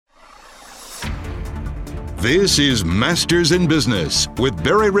This is Masters in Business with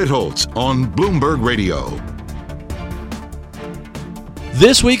Barry Ritholtz on Bloomberg Radio.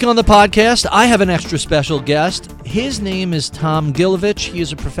 This week on the podcast, I have an extra special guest. His name is Tom Gilovich. He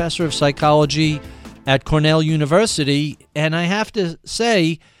is a professor of psychology at Cornell University, and I have to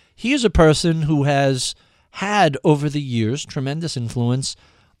say, he is a person who has had, over the years, tremendous influence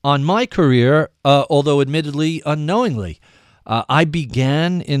on my career, although admittedly unknowingly. I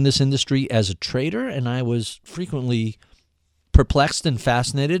began in this industry as a trader, and I was frequently perplexed and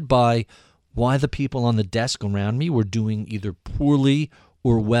fascinated by why the people on the desk around me were doing either poorly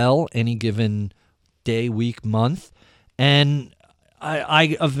or well any given day, week, month. And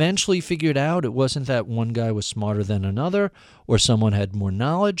I eventually figured out it wasn't that one guy was smarter than another or someone had more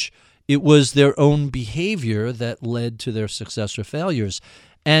knowledge. It was their own behavior that led to their success or failures.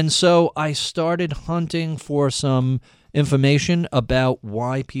 And so I started hunting for some information about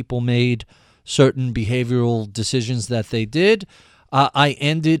why people made certain behavioral decisions that they did. I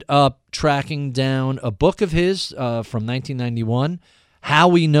ended up tracking down a book of his from 1991, How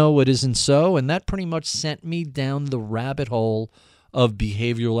We Know It Isn't So, and that pretty much sent me down the rabbit hole of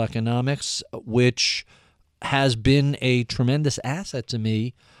behavioral economics, which has been a tremendous asset to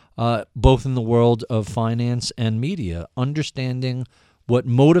me, both in the world of finance and media. Understanding what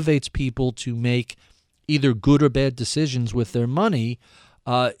motivates people to make either good or bad decisions with their money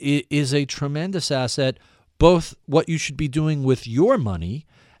is a tremendous asset, both what you should be doing with your money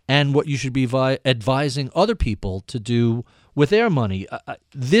and what you should be advising other people to do with their money.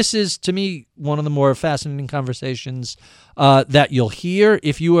 This is, to me, one of the more fascinating conversations that you'll hear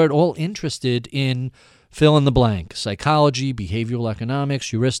if you are at all interested in fill in the blank, psychology, behavioral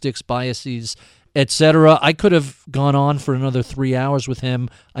economics, heuristics, biases, etc. I could have gone on for another 3 hours with him.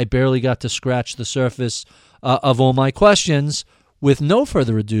 I barely got to scratch the surface of all my questions. With no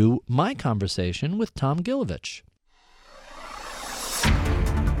further ado, my conversation with Tom Gilovich.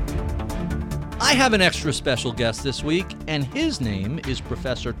 I have an extra special guest this week, and his name is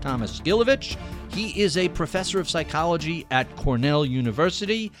Professor Thomas Gilovich. He is a professor of psychology at Cornell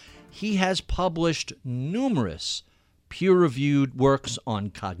University. He has published numerous peer-reviewed works on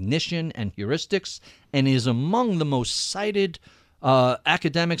cognition and heuristics and is among the most cited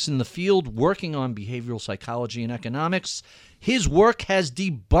academics in the field working on behavioral psychology and economics. His work has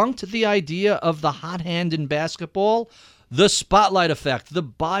debunked the idea of the hot hand in basketball, the spotlight effect, the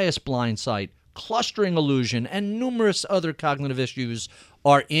bias blind sight, clustering illusion, and numerous other cognitive issues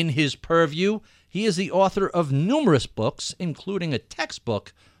are in his purview. He is the author of numerous books, including a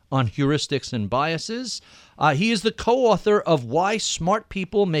textbook on heuristics and biases. He is the co-author of Why Smart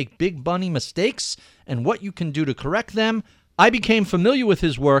People Make Big Money Mistakes and What You Can Do to Correct Them. I became familiar with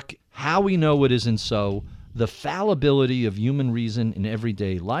his work, How We Know It Isn't So, The Fallibility of Human Reason in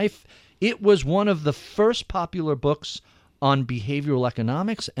Everyday Life. It was one of the first popular books on behavioral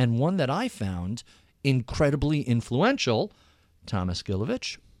economics and one that I found incredibly influential. Thomas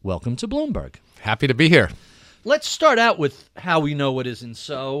Gilovich, welcome to Bloomberg. Happy to be here. Let's start out with How We Know It Isn't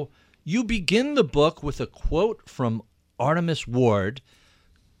So. You begin the book with a quote from Artemis Ward.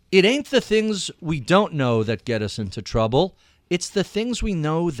 It ain't the things we don't know that get us into trouble. It's the things we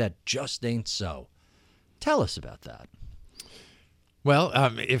know that just ain't so. Tell us about that. Well,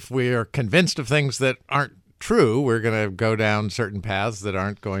 if we're convinced of things that aren't true, we're going to go down certain paths that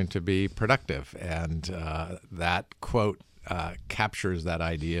aren't going to be productive. And that quote captures that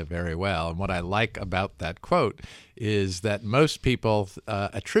idea very well. And what I like about that quote is that most people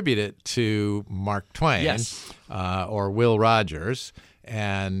attribute it to Mark Twain, yes, or Will Rogers.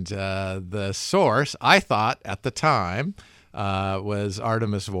 And the source, I thought at the time, was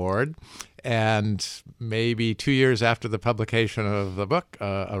Artemis Ward. And maybe 2 years after the publication of the book,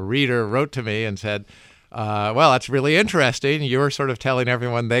 a reader wrote to me and said, well, that's really interesting. You're sort of telling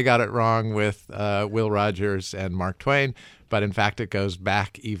everyone they got it wrong with Will Rogers and Mark Twain. But in fact, it goes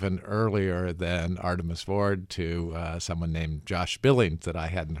back even earlier than Artemis Ward to someone named Josh Billings that I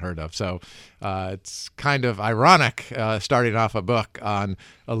hadn't heard of. So it's kind of ironic starting off a book on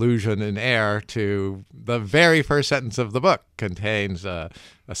illusion and error to the very first sentence of the book contains a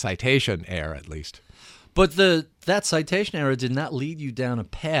citation error, at least. But that citation error did not lead you down a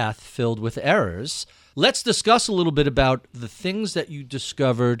path filled with errors. Let's discuss a little bit about the things that you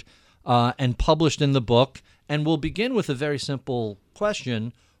discovered and published in the book. And we'll begin with a very simple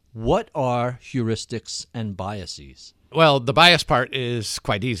question. What are heuristics and biases? Well, the bias part is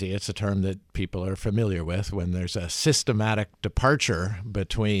quite easy. It's a term that people are familiar with when there's a systematic departure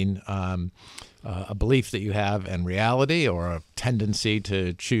between a belief that you have and reality, or a tendency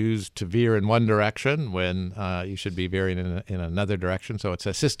to choose to veer in one direction when you should be veering in another direction. So it's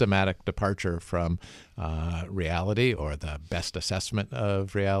a systematic departure from reality, or the best assessment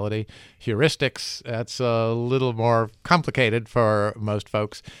of reality. Heuristics, that's a little more complicated for most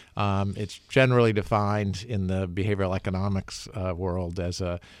folks. It's generally defined in the behavioral economics world as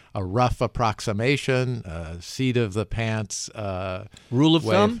a rough approximation, a seat of the pants. Rule of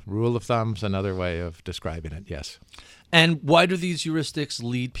thumb? Rule of thumb's another way of describing it, yes. And why do these heuristics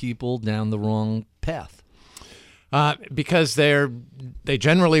lead people down the wrong path? Because they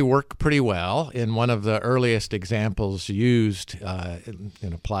generally work pretty well. In one of the earliest examples used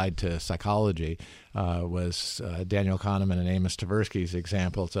and applied to psychology was Daniel Kahneman and Amos Tversky's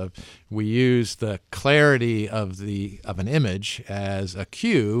examples of, we use the clarity of an image as a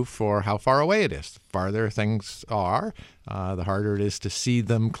cue for how far away it is. The farther things are, the harder it is to see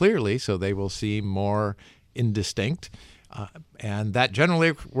them clearly, so they will seem more indistinct. And that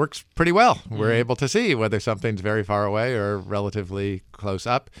generally works pretty well. We're able to see whether something's very far away or relatively close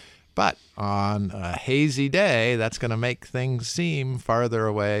up. But on a hazy day, that's going to make things seem farther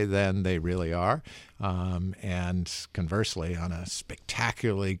away than they really are. And conversely, on a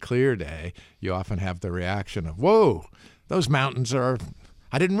spectacularly clear day, you often have the reaction of, whoa, those mountains I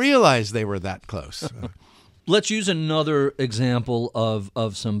didn't realize they were that close. Let's use another example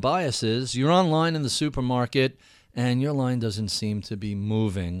of some biases. You're online in the supermarket, and your line doesn't seem to be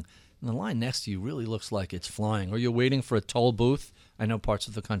moving. And the line next to you really looks like it's flying. Or you're waiting for a toll booth. I know parts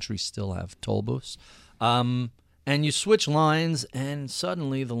of the country still have toll booths. And you switch lines, and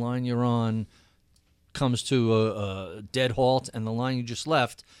suddenly the line you're on comes to a dead halt, and the line you just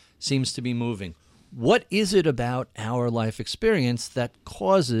left seems to be moving. What is it about our life experience that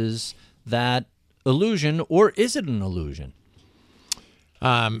causes that illusion, or is it an illusion?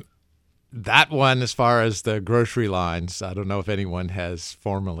 That one, as far as the grocery lines, I don't know if anyone has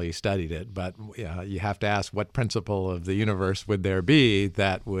formally studied it, but you have to ask, what principle of the universe would there be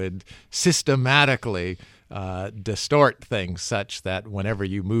that would systematically distort things such that whenever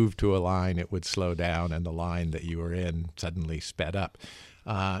you move to a line, it would slow down and the line that you were in suddenly sped up?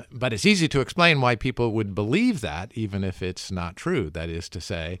 But it's easy to explain why people would believe that, even if it's not true. That is to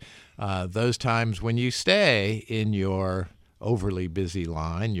say, those times when you stay in your overly busy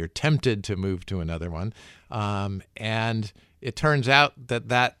line, you're tempted to move to another one, and it turns out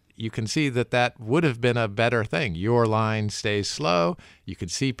that you can see that would have been a better thing. Your line stays slow. You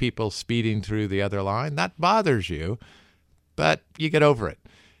could see people speeding through the other line. That bothers you, but you get over it.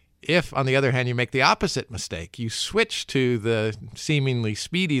 If, on the other hand, you make the opposite mistake, you switch to the seemingly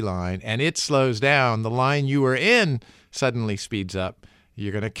speedy line and it slows down, the line you were in suddenly speeds up,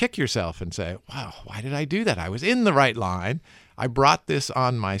 you're going to kick yourself and say, wow, why did I do that? I was in the right line. I brought this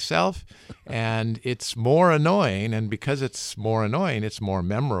on myself, and it's more annoying. And because it's more annoying, it's more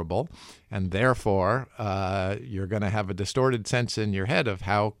memorable. And therefore, you're going to have a distorted sense in your head of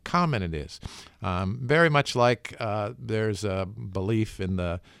how common it is. Very much like there's a belief in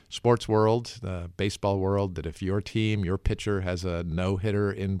the sports world, the baseball world, that if your team, your pitcher has a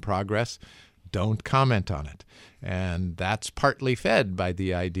no-hitter in progress, don't comment on it. And that's partly fed by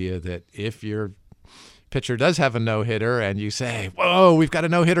the idea that if your pitcher does have a no-hitter and you say, whoa, we've got a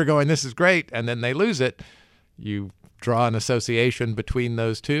no-hitter going, this is great, and then they lose it, you draw an association between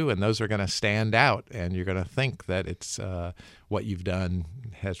those two, and those are going to stand out, and you're going to think that it's what you've done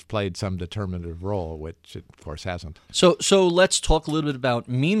has played some determinative role, which it, of course, hasn't. So let's talk a little bit about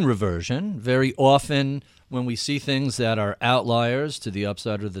mean reversion. Very often when we see things that are outliers to the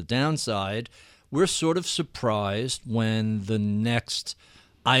upside or the downside, we're sort of surprised when the next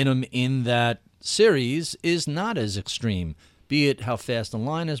item in that series is not as extreme, be it how fast the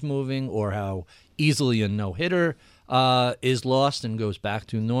line is moving or how easily a no-hitter is lost and goes back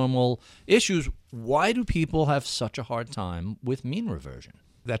to normal issues. Why do people have such a hard time with mean reversion?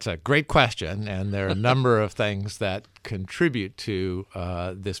 That's a great question, and there are a number of things that contribute to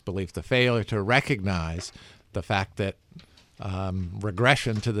this belief, the failure to recognize the fact that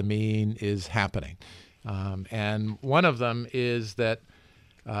regression to the mean is happening. And one of them is that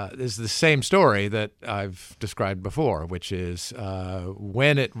is the same story that I've described before, which is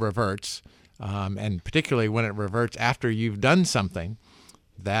when it reverts, and particularly when it reverts after you've done something,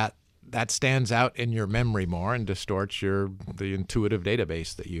 that stands out in your memory more and distorts the intuitive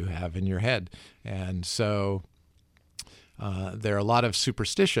database that you have in your head. And so there are a lot of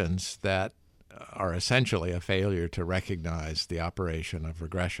superstitions that are essentially a failure to recognize the operation of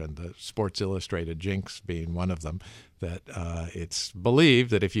regression, the Sports Illustrated jinx being one of them, that it's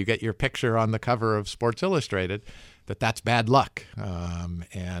believed that if you get your picture on the cover of Sports Illustrated, that's bad luck.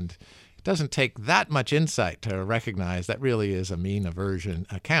 And it doesn't take that much insight to recognize that really is a mean aversion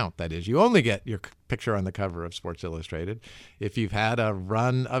account. That is, you only get your picture on the cover of Sports Illustrated if you've had a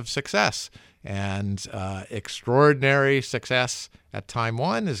run of success. And extraordinary success at time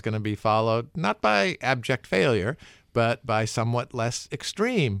one is going to be followed not by abject failure, but by somewhat less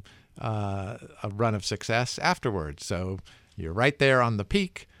extreme a run of success afterwards. So you're right there on the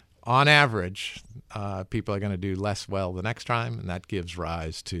peak. On average, people are going to do less well the next time, and that gives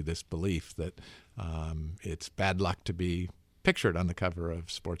rise to this belief that it's bad luck to be pictured on the cover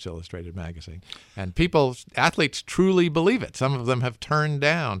of Sports Illustrated magazine. And athletes truly believe it. Some of them have turned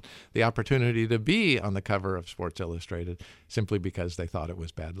down the opportunity to be on the cover of Sports Illustrated simply because they thought it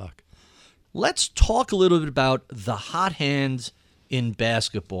was bad luck. Let's talk a little bit about the hot hand in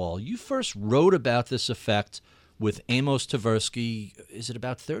basketball. You first wrote about this effect with Amos Tversky. Is it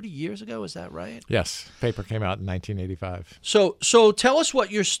about 30 years ago? Is that right? Yes. Paper came out in 1985. So tell us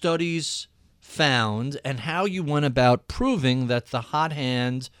what your studies found and how you went about proving that the hot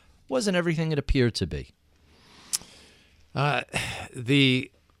hand wasn't everything it appeared to be.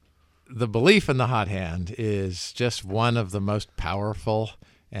 The belief in the hot hand is just one of the most powerful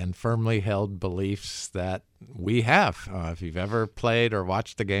and firmly held beliefs that we have. If you've ever played or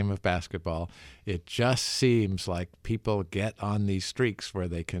watched the game of basketball, it just seems like people get on these streaks where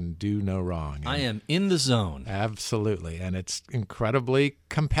they can do no wrong. I am in the zone. Absolutely. And it's incredibly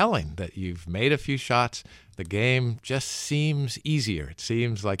compelling that you've made a few shots. The game just seems easier. It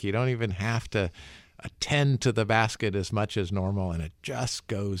seems like you don't even have to attend to the basket as much as normal, and it just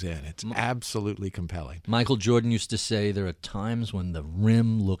goes in. It's absolutely compelling. Michael Jordan used to say there are times when the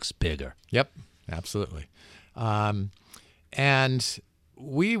rim looks bigger. Yep, absolutely. And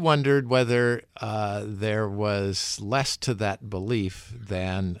we wondered whether there was less to that belief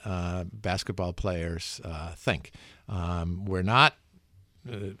than basketball players think. We don't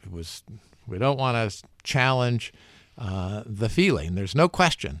want to challenge the feeling. There's no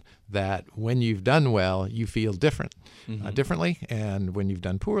question that when you've done well, you feel differently, and when you've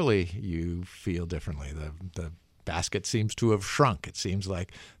done poorly, you feel differently. The basket seems to have shrunk. It seems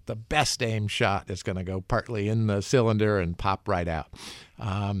like the best aimed shot is going to go partly in the cylinder and pop right out.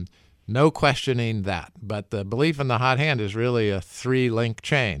 No questioning that. But the belief in the hot hand is really a three-link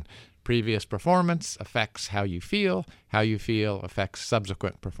chain. Previous performance affects how you feel affects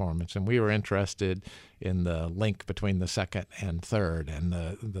subsequent performance. And we were interested in the link between the second and third. And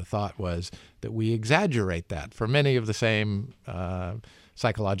the thought was that we exaggerate that for many of the same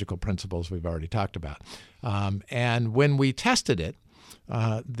psychological principles we've already talked about. And when we tested it,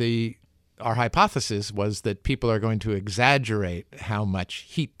 our hypothesis was that people are going to exaggerate how much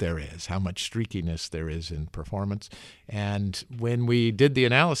heat there is, how much streakiness there is in performance. And when we did the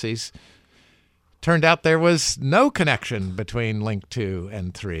analyses, turned out there was no connection between link 2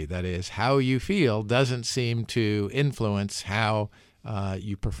 and 3. That is, how you feel doesn't seem to influence how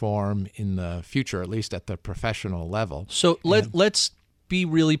you perform in the future, at least at the professional level. So let's be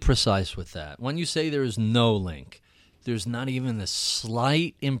really precise with that. When you say there is no link, there's not even the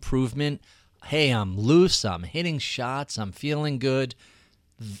slight improvement. Hey, I'm loose, I'm hitting shots, I'm feeling good.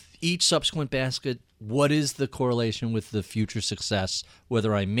 Each subsequent basket, what is the correlation with the future success,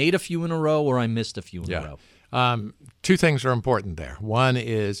 whether I made a few in a row or I missed a few in a row? Two things are important there. One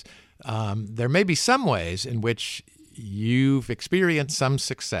is there may be some ways in which you've experienced some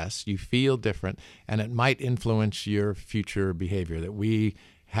success, you feel different, and it might influence your future behavior that we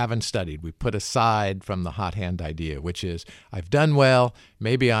haven't studied. We put aside from the hot hand idea, which is I've done well,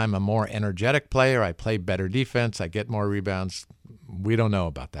 maybe I'm a more energetic player, I play better defense, I get more rebounds. We don't know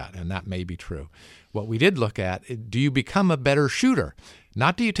about that, and that may be true. What we did look at, do you become a better shooter?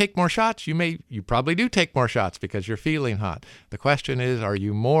 Not do you take more shots? You probably do take more shots because you're feeling hot. The question is, are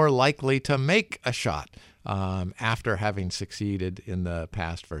you more likely to make a shot after having succeeded in the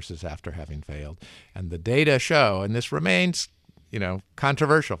past versus after having failed? And the data show, and this remains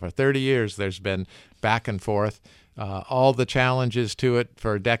controversial. For 30 years, there's been back and forth. All the challenges to it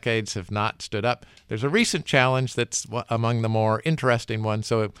for decades have not stood up. There's a recent challenge that's among the more interesting ones,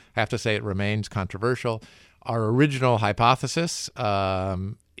 so I have to say it remains controversial. Our original hypothesis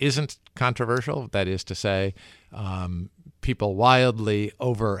isn't controversial. That is to say, people wildly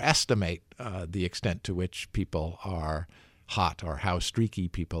overestimate the extent to which people are hot or how streaky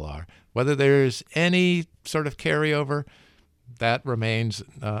people are. Whether there's any sort of carryover, that remains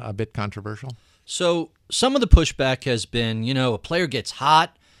a bit controversial. So some of the pushback has been, a player gets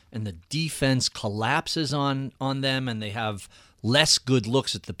hot and the defense collapses on them and they have less good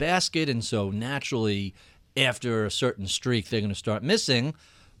looks at the basket. And so naturally, after a certain streak, they're going to start missing.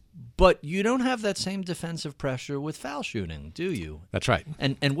 But you don't have that same defensive pressure with foul shooting, do you? That's right.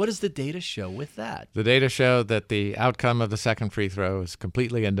 And what does the data show with that? The data show that the outcome of the second free throw is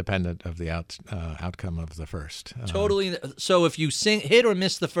completely independent of the outcome of the first. Totally. So if you hit or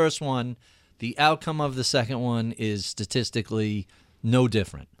miss the first one, the outcome of the second one is statistically no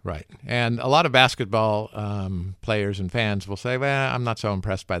different. Right. And a lot of basketball players and fans will say, well, I'm not so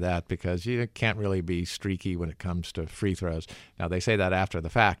impressed by that because you can't really be streaky when it comes to free throws. Now, they say that after the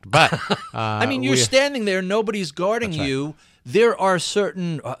fact, but... I mean, you're standing there, nobody's guarding That's right. you. There are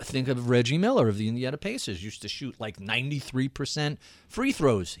certain, think of Reggie Miller of the Indiana Pacers, used to shoot like 93% free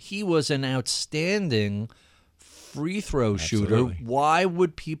throws. He was an outstanding free throw shooter. Absolutely. Why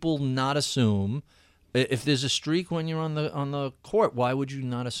would people not assume... If there's a streak when you're on the court, why would you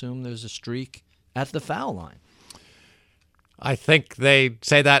not assume there's a streak at the foul line? I think they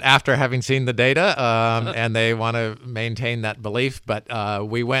say that after having seen the data, and they want to maintain that belief. But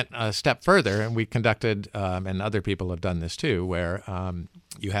we went a step further, and we conducted, and other people have done this too, where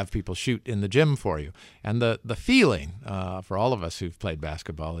you have people shoot in the gym for you. And the feeling for all of us who've played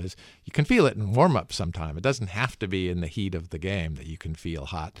basketball is you can feel it in warm-up sometime. It doesn't have to be in the heat of the game that you can feel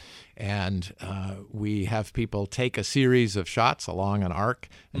hot. And we have people take a series of shots along an arc,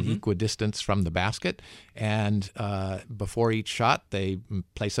 an equidistance from the basket, and before each shot, they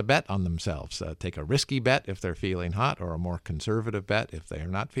place a bet on themselves. Take a risky bet if they're feeling hot, or a more conservative bet if they are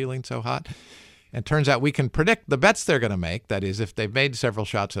not feeling so hot. And it turns out we can predict the bets they're going to make. That is, if they've made several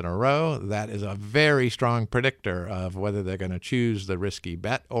shots in a row, that is a very strong predictor of whether they're going to choose the risky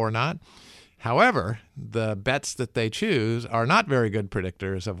bet or not. However, the bets that they choose are not very good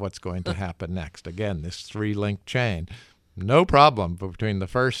predictors of what's going to happen next. Again, this three-link chain. No problem between the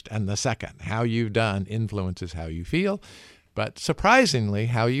first and the second. How you've done influences how you feel. But surprisingly,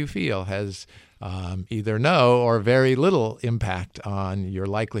 how you feel has either no or very little impact on your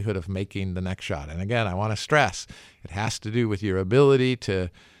likelihood of making the next shot. And again, I want to stress, it has to do with your ability to,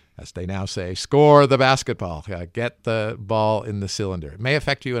 as they now say, score the basketball, get the ball in the cylinder. It may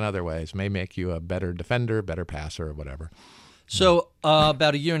affect you in other ways, may make you a better defender, better passer, or whatever. So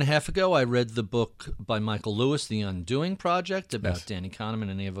about a year and a half ago, I read the book by Michael Lewis, The Undoing Project, about Danny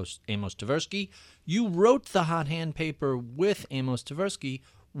Kahneman and Amos Tversky. You wrote the hot hand paper with Amos Tversky.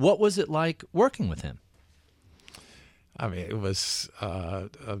 What was it like working with him? I mean, it was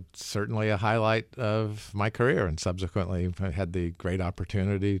certainly a highlight of my career, and subsequently I had the great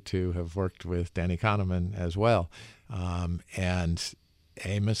opportunity to have worked with Danny Kahneman as well. And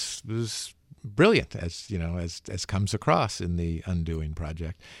Amos was brilliant, as you know, as comes across in the Undoing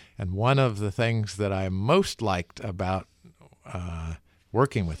Project. And one of the things that I most liked about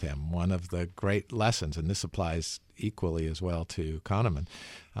working with him, one of the great lessons, and this applies equally as well to Kahneman,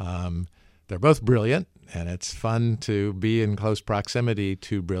 they're both brilliant, and it's fun to be in close proximity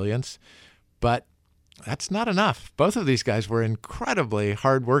to brilliance, but that's not enough. Both of these guys were incredibly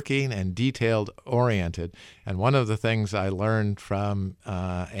hardworking and detailed-oriented, and one of the things I learned from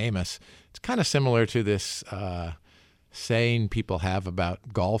Amos, it's kind of similar to this saying people have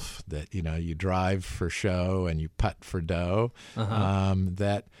about golf that, you know, you drive for show and you putt for dough,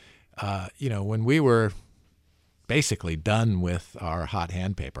 that, you know, when we were basically done with our hot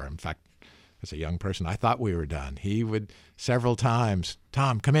hand paper, in fact, as a young person, I thought we were done. He would several times,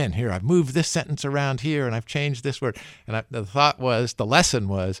 Tom, come in here. I've moved this sentence around here and I've changed this word. And the lesson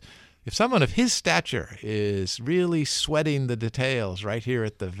was, if someone of his stature is really sweating the details right here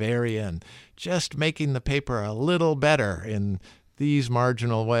at the very end, just making the paper a little better in these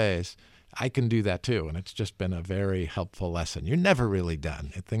marginal ways, I can do that too. And it's just been a very helpful lesson. You're never really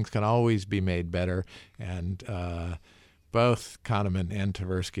done. Things can always be made better. And both Kahneman and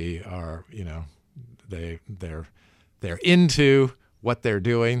Tversky are, you know, they're into what they're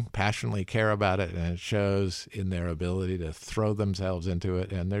doing, passionately care about it, and it shows in their ability to throw themselves into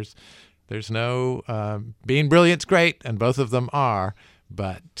it. And there's no being brilliant's great, and both of them are,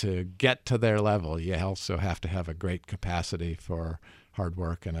 but to get to their level, you also have to have a great capacity for hard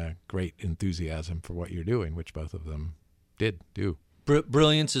work and a great enthusiasm for what you're doing, which both of them do.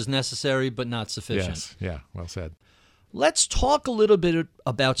 Brilliance is necessary, but not sufficient. Yes, yeah, well said. Let's talk a little bit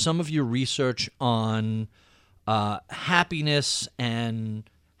about some of your research on happiness and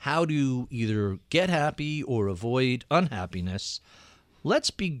how to either get happy or avoid unhappiness.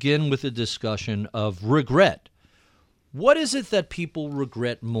 Let's begin with a discussion of regret. What is it that people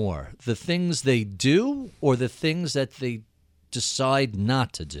regret more, the things they do or the things that they decide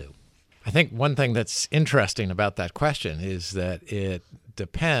not to do? I think one thing that's interesting about that question is that it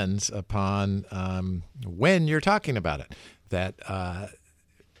depends upon when you're talking about it. That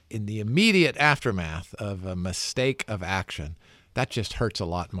in the immediate aftermath of a mistake of action, that just hurts a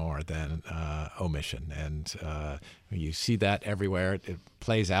lot more than omission. And you see that everywhere. It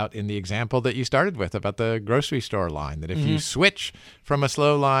plays out in the example that you started with about the grocery store line, that if you switch from a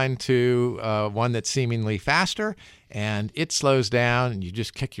slow line to one that's seemingly faster and it slows down and you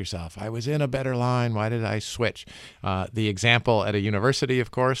just kick yourself, I was in a better line, why did I switch? The example at a university,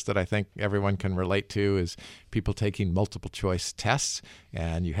 of course, that I think everyone can relate to is people taking multiple choice tests,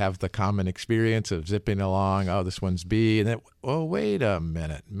 and you have the common experience of zipping along, oh, this one's B, and then, oh, wait a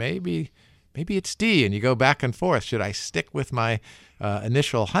minute, maybe it's D, and you go back and forth. Should I stick with my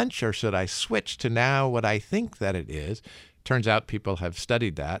initial hunch, or should I switch to now what I think that it is? Turns out people have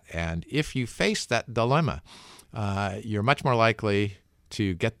studied that, and if you face that dilemma, you're much more likely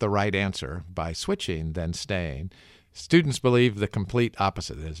to get the right answer by switching than staying. Students believe the complete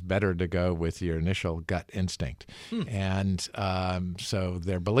opposite. It's better to go with your initial gut instinct. And so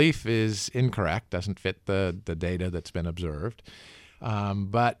their belief is incorrect, doesn't fit the data that's been observed.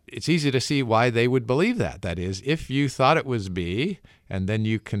 But it's easy to see why they would believe that. That is, if you thought it was B and then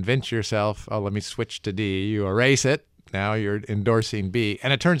you convince yourself, oh, let me switch to D, you erase it, now you're endorsing B,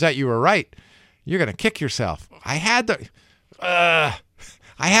 and it turns out you were right, you're going to kick yourself. I had the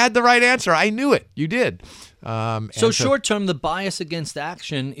right answer. I knew it. You did. So short term, the bias against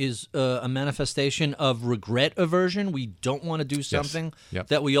action is a manifestation of regret aversion. We don't want to do something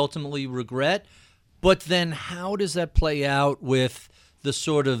that we ultimately regret. But then how does that play out with the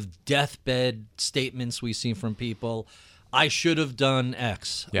sort of deathbed statements we see from people? I should have done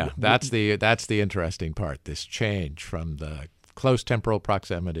X. Yeah, that's the interesting part, this change from the close temporal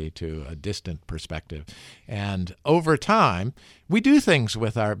proximity to a distant perspective. And over time, we do things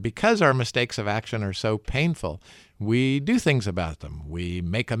because our mistakes of action are so painful, we do things about them. We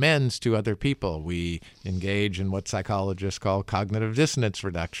make amends to other people. We engage in what psychologists call cognitive dissonance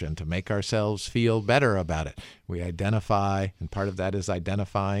reduction to make ourselves feel better about it. We identify, and part of that is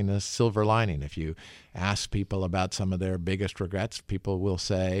identifying a silver lining. If you ask people about some of their biggest regrets, people will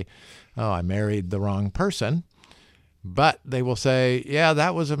say, oh, I married the wrong person. But they will say, yeah,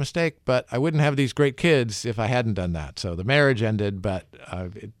 that was a mistake, but I wouldn't have these great kids if I hadn't done that. So the marriage ended, but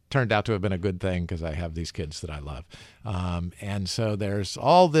it turned out to have been a good thing because I have these kids that I love. And so there's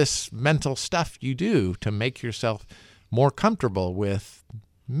all this mental stuff you do to make yourself more comfortable with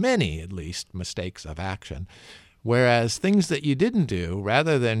many, at least, mistakes of action. Whereas things that you didn't do,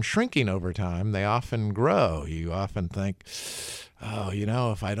 rather than shrinking over time, they often grow. You often think, oh,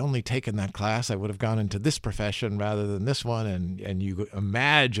 if I'd only taken that class, I would have gone into this profession rather than this one. And you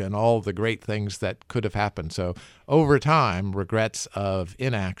imagine all the great things that could have happened. So over time, regrets of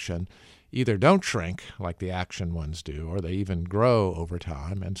inaction either don't shrink like the action ones do, or they even grow over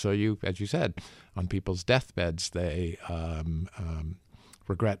time. And so you, as you said, on people's deathbeds, they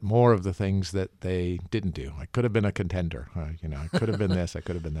regret more of the things that they didn't do. I could have been a contender. I could have been this. I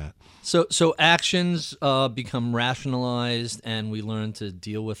could have been that. So actions become rationalized, and we learn to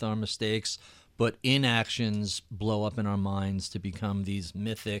deal with our mistakes. But inactions blow up in our minds to become these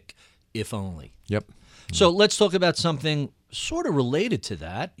mythic, if only. Yep. So let's talk about something sort of related to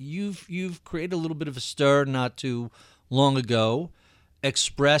that. You've created a little bit of a stir not too long ago,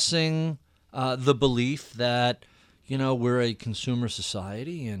 expressing the belief that we're a consumer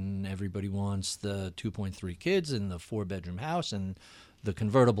society and everybody wants the 2.3 kids and the 4-bedroom house and the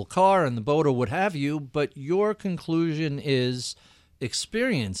convertible car and the boat or what have you. But your conclusion is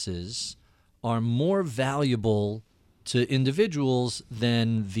experiences are more valuable to individuals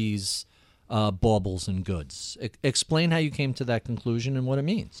than these baubles and goods. Explain how you came to that conclusion and what it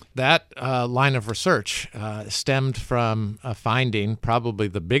means. That line of research stemmed from a finding, probably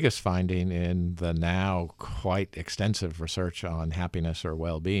the biggest finding in the now quite extensive research on happiness or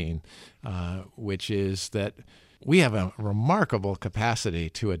well-being, which is that we have a remarkable capacity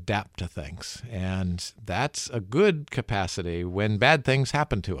to adapt to things. And that's a good capacity when bad things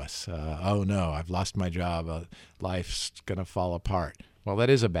happen to us. Oh no, I've lost my job. Life's going to fall apart. Well,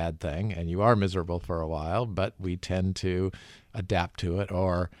 that is a bad thing, and you are miserable for a while, but we tend to adapt to it.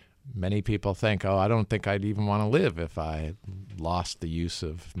 Or many people think, oh, I don't think I'd even want to live if I lost the use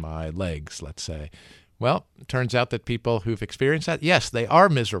of my legs, let's say. Well, it turns out that people who've experienced that, yes, they are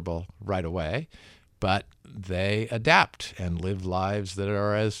miserable right away, but they adapt and live lives that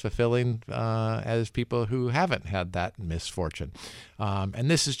are as fulfilling as people who haven't had that misfortune. And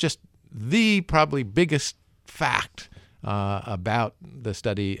this is just the probably biggest fact about the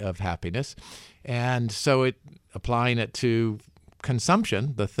study of happiness. And so applying it to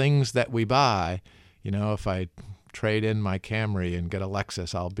consumption, the things that we buy, if I trade in my Camry and get a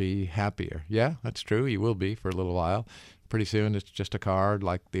Lexus, I'll be happier. Yeah, that's true. You will be for a little while. pretty soon it's just a car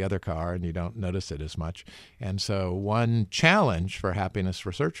like the other car, and you don't notice it as much. And so one challenge for happiness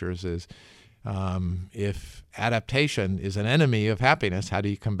researchers is if adaptation is an enemy of happiness, how do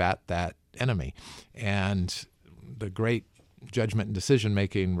you combat that enemy? And the great judgment and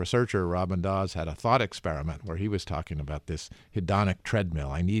decision-making researcher Robin Dawes had a thought experiment where he was talking about this hedonic treadmill.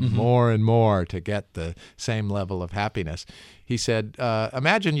 I need more and more to get the same level of happiness. He said,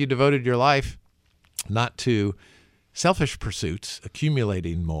 imagine you devoted your life not to selfish pursuits,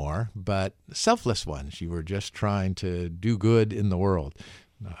 accumulating more, but selfless ones. You were just trying to do good in the world.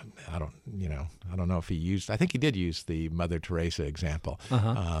 I don't know if he used, I think he did use the Mother Teresa example.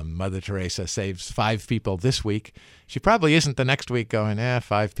 Mother Teresa saves 5 people this week. She probably isn't the next week going,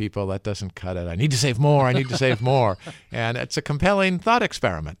 5 people, that doesn't cut it. I need to save more. I need to save more. And it's a compelling thought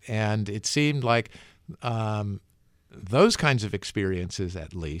experiment. And it seemed like those kinds of experiences,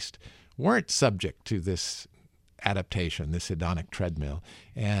 at least, weren't subject to this adaptation, this hedonic treadmill.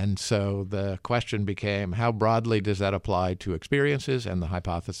 And so the question became, how broadly does that apply to experiences? And the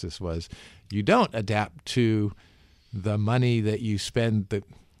hypothesis was, you don't adapt to the money that you spend,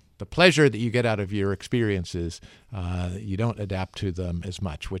 the pleasure that you get out of your experiences. You don't adapt to them as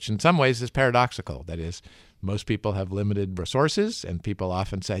much, which in some ways is paradoxical. That is, most people have limited resources, and people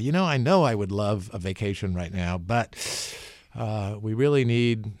often say, I know I would love a vacation right now, but we really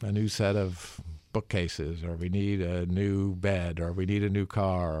need a new set of bookcases, or we need a new bed, or we need a new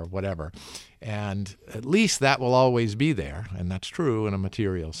car, or whatever. And at least that will always be there, and that's true in a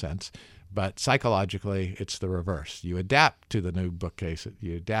material sense. But psychologically, it's the reverse. You adapt to the new bookcase.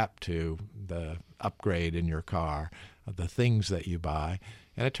 You adapt to the upgrade in your car, the things that you buy.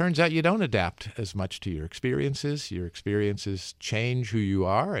 And it turns out you don't adapt as much to your experiences. Your experiences change who you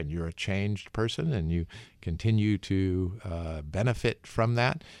are, and you're a changed person, and you continue to benefit from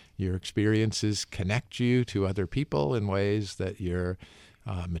that. Your experiences connect you to other people in ways that your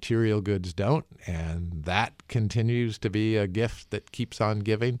material goods don't, and that continues to be a gift that keeps on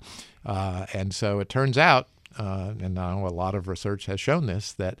giving. And so it turns out, and now a lot of research has shown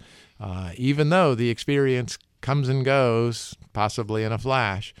this, that even though the experience comes and goes, possibly in a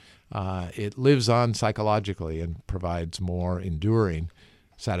flash, it lives on psychologically and provides more enduring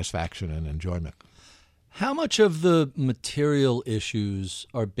satisfaction and enjoyment. How much of the material issues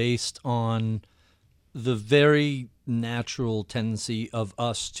are based on the very natural tendency of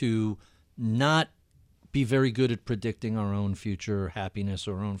us to not be very good at predicting our own future happiness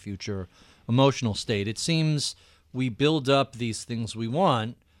or our own future emotional state? It seems we build up these things we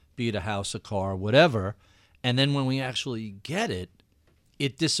want, be it a house, a car, whatever, and then when we actually get it,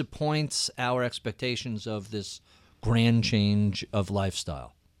 it disappoints our expectations of this grand change of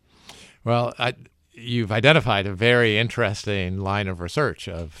lifestyle. Well, you've identified a very interesting line of research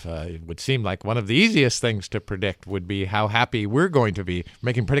of it would seem like one of the easiest things to predict would be how happy we're going to be,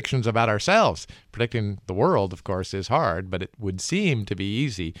 making predictions about ourselves. Predicting the world, of course, is hard, but it would seem to be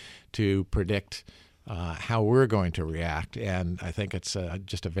easy to predict how we're going to react. And I think it's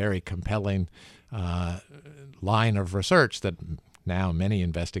just a very compelling line of research that now many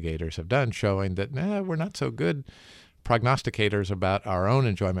investigators have done, showing that we're not so good prognosticators about our own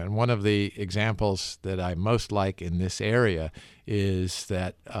enjoyment. And one of the examples that I most like in this area is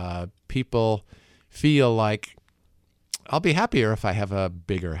that people feel like, I'll be happier if I have a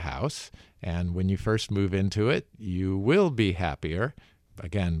bigger house. And when you first move into it, you will be happier,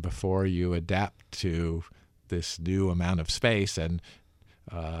 again, before you adapt to this new amount of space. And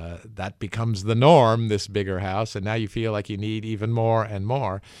that becomes the norm, this bigger house. And now you feel like you need even more and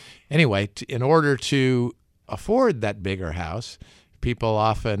more. Anyway, in order to afford that bigger house, people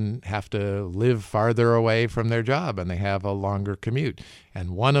often have to live farther away from their job, and they have a longer commute.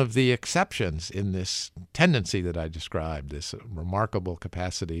 And one of the exceptions in this tendency that I described, this remarkable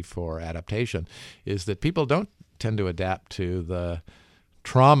capacity for adaptation, is that people don't tend to adapt to the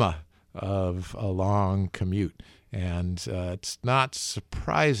trauma of a long commute. And it's not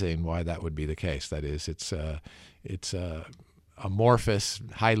surprising why that would be the case. That is, it's a amorphous,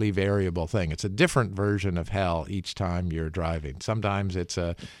 highly variable thing. It's a different version of hell each time you're driving. Sometimes it's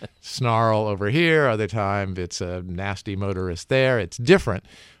a snarl over here, other times it's a nasty motorist there. It's different,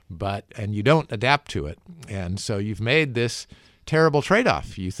 and you don't adapt to it. And so you've made this terrible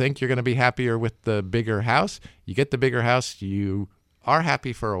trade-off. You think you're going to be happier with the bigger house. You get the bigger house, you are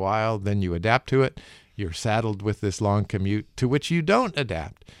happy for a while, then you adapt to it. You're saddled with this long commute to which you don't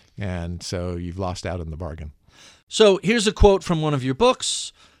adapt. And so you've lost out in the bargain. So here's a quote from one of your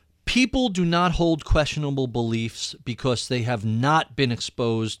books. People do not hold questionable beliefs because they have not been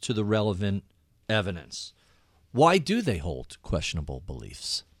exposed to the relevant evidence. Why do they hold questionable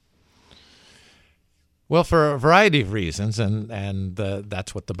beliefs? Well, for a variety of reasons, and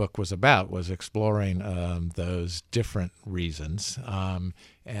that's what the book was about, was exploring those different reasons.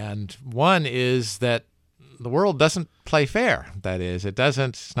 And one is that the world doesn't play fair. That is, it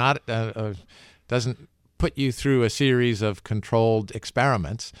doesn't put you through a series of controlled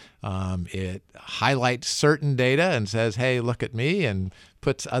experiments. It highlights certain data and says, "Hey, look at me," and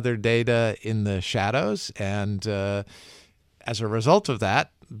puts other data in the shadows. And as a result of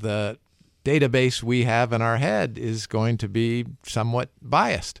that, the database we have in our head is going to be somewhat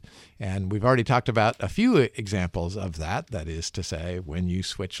biased. And we've already talked about a few examples of that. That is to say, when you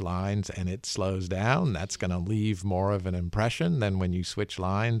switch lines and it slows down, that's going to leave more of an impression than when you switch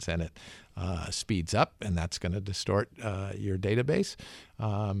lines and it speeds up, and that's going to distort your database.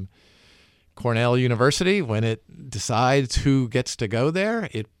 Cornell University, when it decides who gets to go there,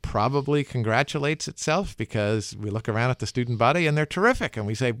 it probably congratulates itself because we look around at the student body and they're terrific. And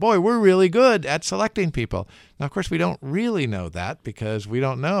we say, boy, we're really good at selecting people. Now, of course, we don't really know that because we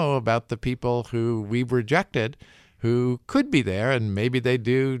don't know about the people who we've rejected who could be there, and maybe they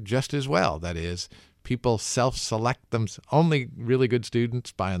do just as well. That is, people self-select them. Only really good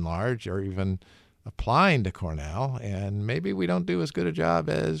students, by and large, are even applying to Cornell, and maybe we don't do as good a job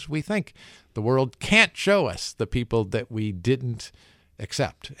as we think. The world can't show us the people that we didn't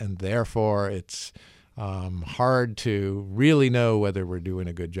accept, and therefore it's hard to really know whether we're doing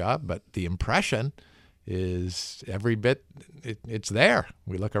a good job, but the impression is every bit, it's there.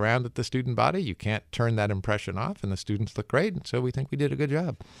 We look around at the student body, you can't turn that impression off, and the students look great, and so we think we did a good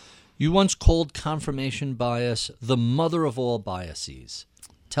job. You once called confirmation bias the mother of all biases.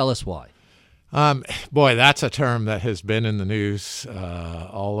 Tell us why. Boy, that's a term that has been in the news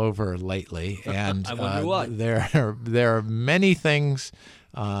all over lately, and I wonder why. There are many things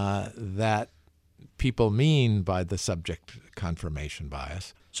that people mean by the subject confirmation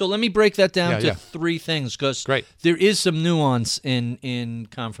bias. So let me break that down to three things, because there is some nuance in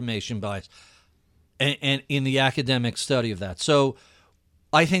confirmation bias and in the academic study of that. So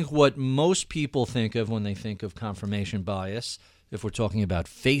I think what most people think of when they think of confirmation bias, if we're talking about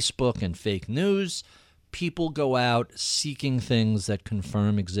Facebook and fake news, people go out seeking things that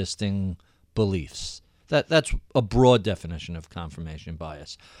confirm existing beliefs. That's a broad definition of confirmation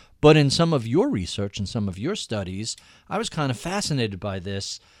bias. But in some of your research and some of your studies, I was kind of fascinated by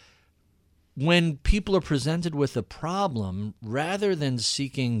this. When people are presented with a problem, rather than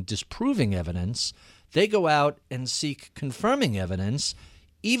seeking disproving evidence, they go out and seek confirming evidence,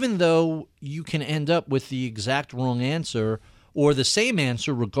 even though you can end up with the exact wrong answer or the same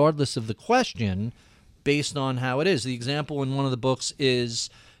answer regardless of the question based on how it is. The example in one of the books is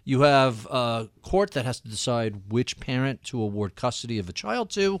you have a court that has to decide which parent to award custody of a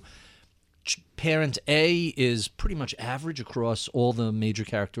child to. Parent A is pretty much average across all the major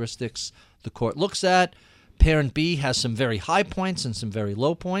characteristics the court looks at. Parent B has some very high points and some very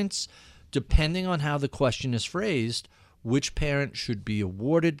low points. Depending on how the question is phrased, which parent should be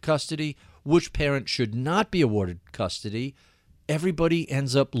awarded custody, which parent should not be awarded custody, everybody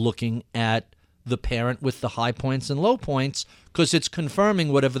ends up looking at the parent with the high points and low points because it's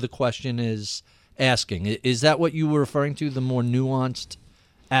confirming whatever the question is asking. Is that what you were referring to, the more nuanced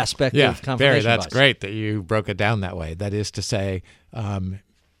aspect of confirmation Barry, that's bias? great that you broke it down that way. That is to say,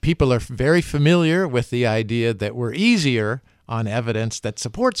 people are very familiar with the idea that we're easier on evidence that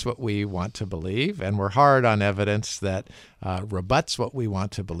supports what we want to believe, and we're hard on evidence that rebuts what we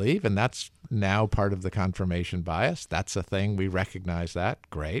want to believe, and that's now part of the confirmation bias. That's a thing. We recognize that.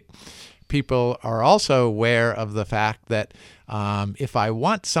 Great. People are also aware of the fact that if I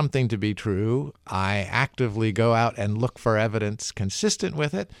want something to be true, I actively go out and look for evidence consistent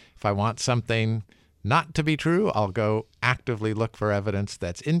with it. If I want something not to be true, I'll go actively look for evidence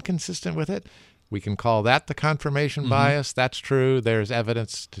that's inconsistent with it. We can call that the confirmation bias. That's true. There's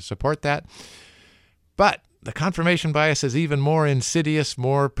evidence to support that. But the confirmation bias is even more insidious,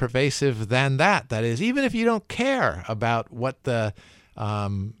 more pervasive than that. That is, even if you don't care about what the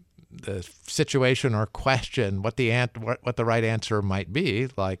situation or question, what the right answer might be,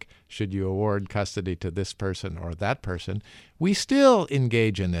 like should you award custody to this person or that person, we still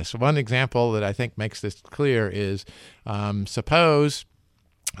engage in this. One example that I think makes this clear is suppose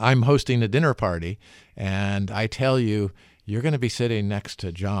I'm hosting a dinner party and I tell you, you're going to be sitting next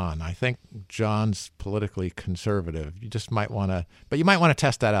to John. I think John's politically conservative. You just might want to, but you might want to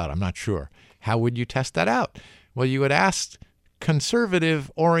test that out. I'm not sure. How would you test that out? Well, you would ask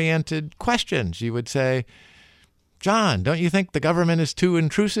conservative-oriented questions. You would say, John, don't you think the government is too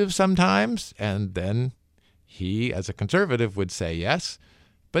intrusive sometimes? And then he, as a conservative, would say yes.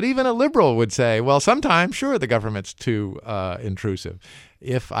 But even a liberal would say, well, sometimes, sure, the government's too intrusive.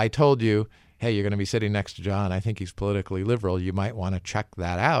 If I told you, hey, you're going to be sitting next to John. I think he's politically liberal. You might want to check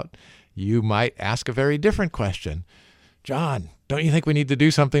that out. You might ask a very different question. John, don't you think we need to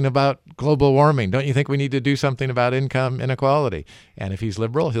do something about global warming? Don't you think we need to do something about income inequality? And if he's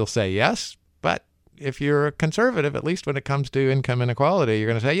liberal, he'll say yes. But if you're a conservative, at least when it comes to income inequality, you're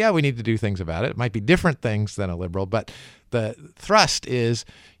going to say, yeah, we need to do things about it. It might be different things than a liberal, but the thrust is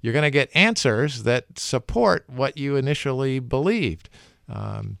you're going to get answers that support what you initially believed.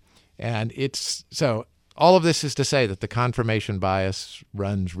 And it's so all of this is to say that the confirmation bias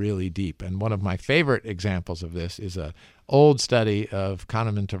runs really deep. And one of my favorite examples of this is an old study of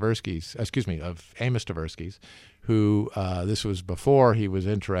Amos Tversky's, who this was before he was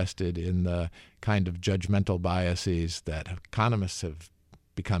interested in the kind of judgmental biases that economists have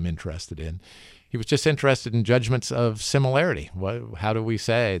become interested in. He was just interested in judgments of similarity. How do we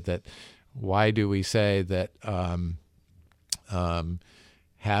say that? Why do we say that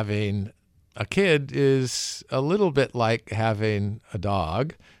having a kid is a little bit like having a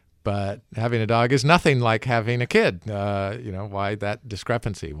dog, but having a dog is nothing like having a kid? Why that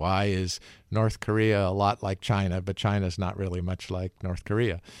discrepancy? Why is North Korea a lot like China, but China's not really much like North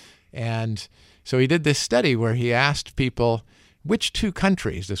Korea? And so he did this study where he asked people, which two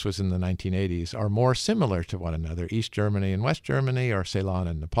countries, this was in the 1980s, are more similar to one another, East Germany and West Germany, or Ceylon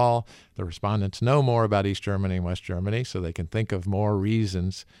and Nepal? The respondents know more about East Germany and West Germany, so they can think of more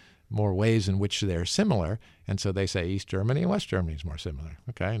reasons, more ways in which they're similar. And so they say East Germany and West Germany is more similar.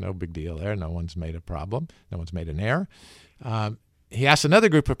 Okay, no big deal there. No one's made a problem. No one's made an error. He asked another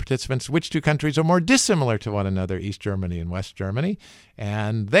group of participants which two countries are more dissimilar to one another, East Germany and West Germany.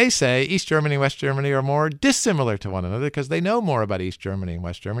 And they say East Germany and West Germany are more dissimilar to one another because they know more about East Germany and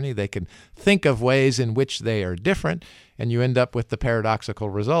West Germany. They can think of ways in which they are different. And you end up with the paradoxical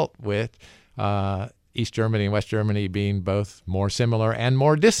result with East Germany and West Germany being both more similar and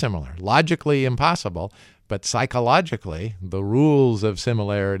more dissimilar. Logically impossible, but psychologically, the rules of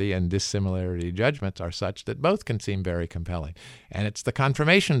similarity and dissimilarity judgments are such that both can seem very compelling. And it's the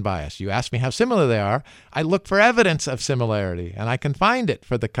confirmation bias. You ask me how similar they are, I look for evidence of similarity, and I can find it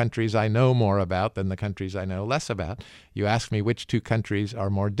for the countries I know more about than the countries I know less about. You ask me which two countries are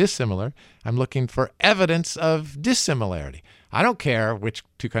more dissimilar, I'm looking for evidence of dissimilarity. I don't care which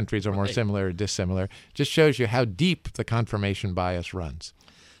two countries are more similar or dissimilar. It just shows you how deep the confirmation bias runs.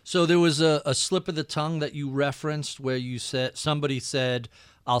 So there was a slip of the tongue that you referenced where you said somebody said,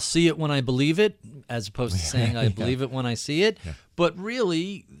 I'll see it when I believe it, as opposed to saying I believe it when I see it. Yeah. But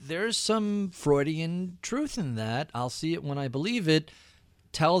really, there's some Freudian truth in that. I'll see it when I believe it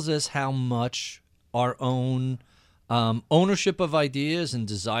tells us how much our own ownership of ideas and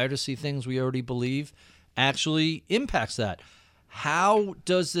desire to see things we already believe actually impacts that. How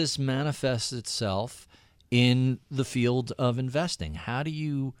does this manifest itself in the field of investing? How do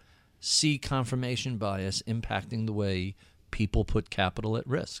you see confirmation bias impacting the way people put capital at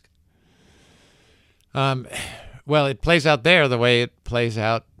risk? Well, it plays out there the way it plays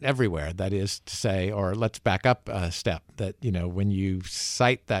out everywhere. That is to say, or let's back up a step, that, when you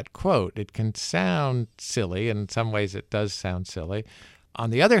cite that quote, it can sound silly, and in some ways it does sound silly. On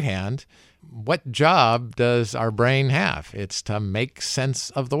the other hand, what job does our brain have? It's to make sense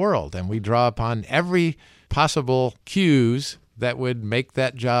of the world, and we draw upon every possible cues that would make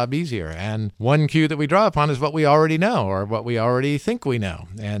that job easier. And one cue that we draw upon is what we already know or what we already think we know.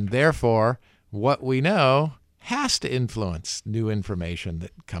 And therefore, what we know has to influence new information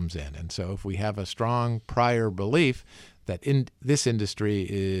that comes in. And so if we have a strong prior belief that this industry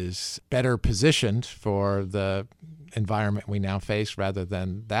is better positioned for the environment we now face rather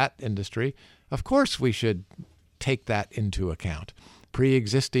than that industry, of course we should take that into account.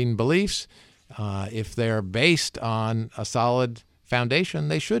 Pre-existing beliefs, if they're based on a solid foundation,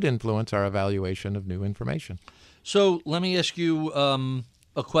 they should influence our evaluation of new information. So let me ask you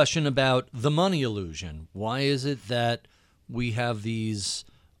a question about the money illusion. Why is it that we have these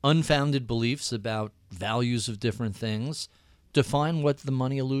unfounded beliefs about values of different things? Define what the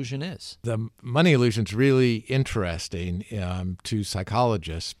money illusion is. The money illusion is really interesting to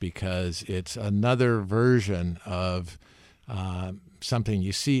psychologists because it's another version of something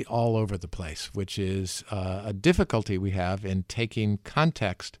you see all over the place, which is a difficulty we have in taking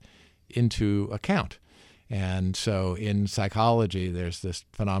context into account. And so in psychology, there's this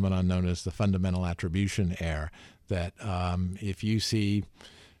phenomenon known as the fundamental attribution error, that if you see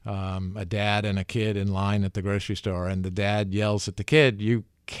a dad and a kid in line at the grocery store and the dad yells at the kid, you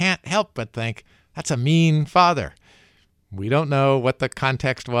can't help but think, that's a mean father. We don't know what the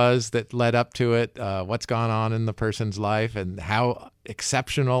context was that led up to it, what's gone on in the person's life, and how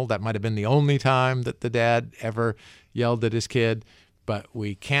exceptional that might have been the only time that the dad ever yelled at his kid. But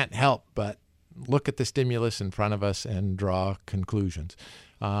we can't help but look at the stimulus in front of us and draw conclusions.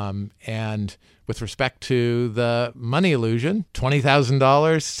 And with respect to the money illusion,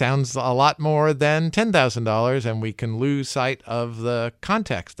 $20,000 sounds a lot more than $10,000, and we can lose sight of the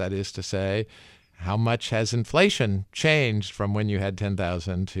context. That is to say, how much has inflation changed from when you had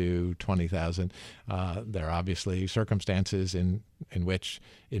 $10,000 to $20,000? There are obviously circumstances in which,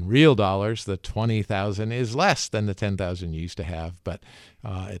 in real dollars, the $20,000 is less than the $10,000 you used to have. But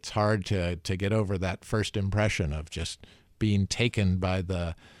it's hard to get over that first impression of just being taken by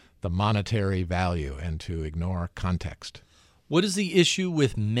the monetary value and to ignore context. What is the issue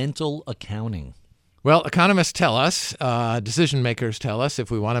with mental accounting? Well, economists tell us, decision makers tell us,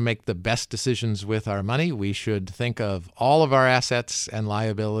 if we want to make the best decisions with our money, we should think of all of our assets and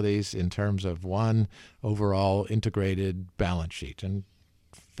liabilities in terms of one overall integrated balance sheet. And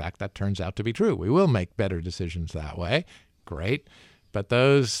in fact, that turns out to be true. We will make better decisions that way. Great. But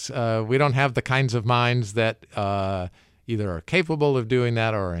those, we don't have the kinds of minds that either are capable of doing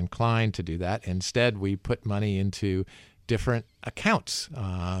that or are inclined to do that. Instead, we put money into different accounts,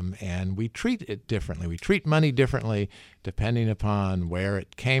 and we treat it differently. We treat money differently depending upon where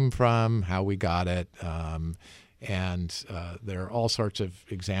it came from, how we got it, and there are all sorts of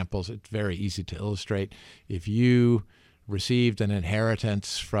examples. It's very easy to illustrate. If you received an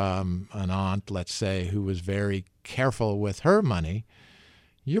inheritance from an aunt, let's say, who was very careful with her money,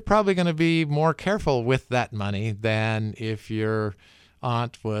 you're probably going to be more careful with that money than if your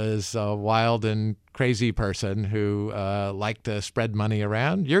aunt was a wild and crazy person who liked to spread money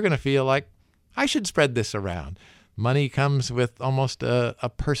around. You're going to feel like, I should spread this around. Money comes with almost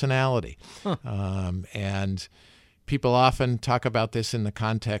a personality. And people often talk about this in the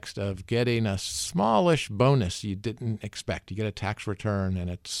context of getting a smallish bonus you didn't expect. You get a tax return and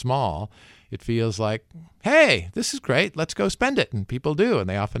it's small. It feels like, hey, this is great. Let's go spend it. And people do, and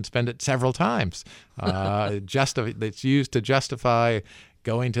they often spend it several times. It's used to justify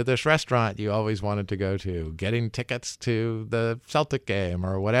going to this restaurant you always wanted to go to, getting tickets to the Celtic game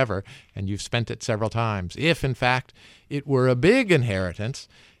or whatever, and you've spent it several times. If, in fact, it were a big inheritance,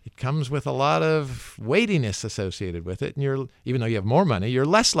 it comes with a lot of weightiness associated with it, and even though you have more money, you're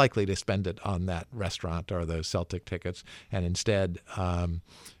less likely to spend it on that restaurant or those Celtic tickets, and instead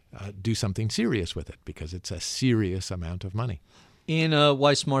do something serious with it because it's a serious amount of money. In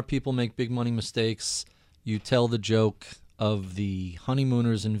Why Smart People Make Big Money Mistakes, you tell the joke of the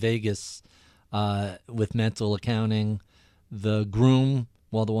honeymooners in Vegas with mental accounting. The groom,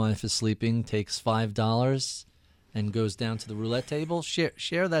 while the wife is sleeping, takes $5 and goes down to the roulette table.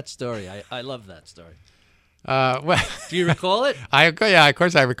 Share that story. I love that story. Well, do you recall it? Yeah, of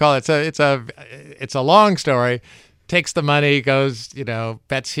course I recall it. It's a long story. Takes the money, goes,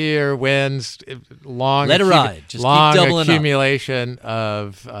 bets here, wins. Let it ride. Just long keep doubling accumulation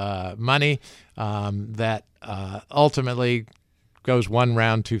of money that ultimately goes one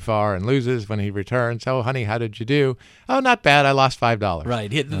round too far and loses. When he returns, oh, honey, how did you do? Oh, not bad. I lost $5.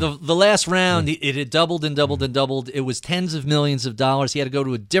 Right. The last round, it had doubled and doubled and doubled. It was tens of millions of dollars. He had to go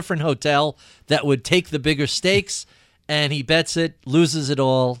to a different hotel that would take the bigger stakes, and he bets it, loses it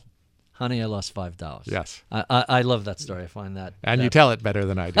all. Honey, I lost $5. Yes. I love that story. I find that. And you tell it better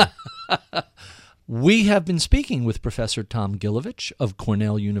than I do. We have been speaking with Professor Tom Gilovich of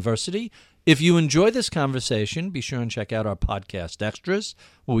Cornell University. If you enjoy this conversation, be sure and check out our podcast extras,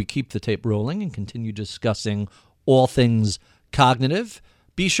 where we keep the tape rolling and continue discussing all things cognitive.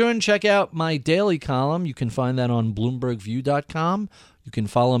 Be sure and check out my daily column. You can find that on BloombergView.com. You can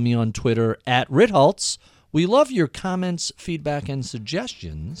follow me on Twitter @Ritholtz. We love your comments, feedback, and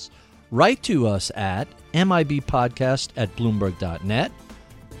suggestions. Write to us at mibpodcast@bloomberg.net.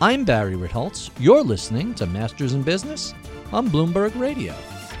 I'm Barry Ritholtz. You're listening to Masters in Business on Bloomberg Radio.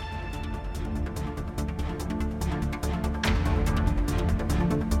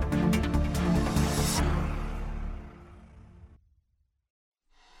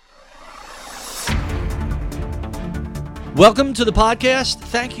 Welcome to the podcast.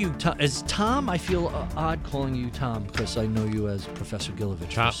 Thank you, Tom. As Tom, I feel odd calling you Tom because I know you as Professor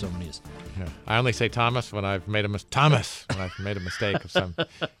Gilovich for so many years. Yeah. I only say Thomas when I've made a mistake of some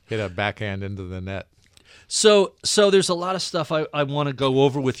hit a backhand into the net. So there's a lot of stuff I want to go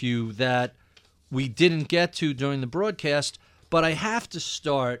over with you that we didn't get to during the broadcast, but I have to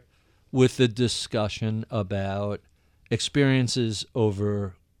start with the discussion about experiences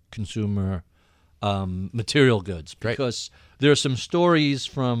over consumer material goods, because there are some stories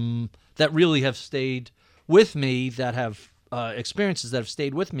from that really have stayed with me, that have experiences that have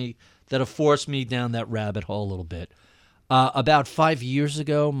stayed with me that have forced me down that rabbit hole a little bit. About 5 years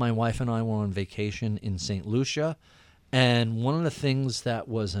ago, my wife and I were on vacation in St. Lucia, and one of the things that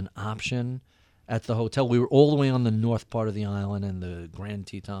was an option at the hotel. We were all the way on the north part of the island, and the Grand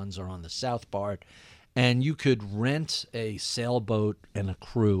Tetons are on the south part. And you could rent a sailboat and a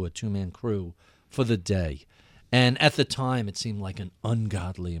crew, a two-man crew, for the day. And at the time, it seemed like an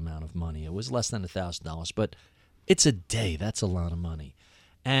ungodly amount of money. It was less than $1,000, but it's a day. That's a lot of money.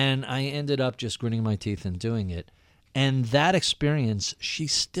 And I ended up just gritting my teeth and doing it. And that experience, she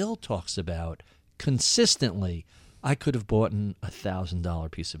still talks about consistently. I could have bought a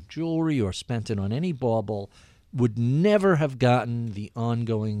 $1,000 piece of jewelry or spent it on any bauble, would never have gotten the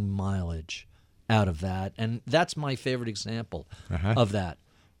ongoing mileage out of that. And that's my favorite example of that.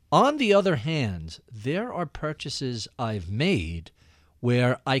 On the other hand, there are purchases I've made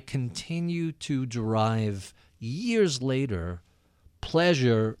where I continue to derive years later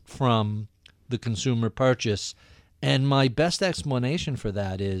pleasure from the consumer purchase. And my best explanation for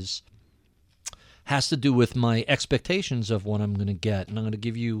that has to do with my expectations of what I'm going to get. And I'm going to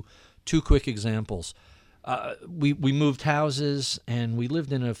give you two quick examples. We moved houses, and we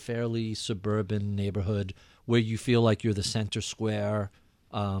lived in a fairly suburban neighborhood where you feel like you're the center square,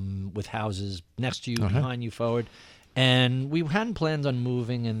 with houses next to you, behind you, forward. And we hadn't planned on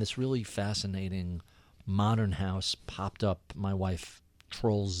moving, and this really fascinating modern house popped up. My wife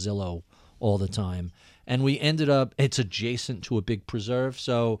trolls Zillow all the time. And we ended up, it's adjacent to a big preserve,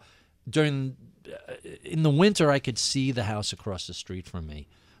 so in the winter I could see the house across the street from me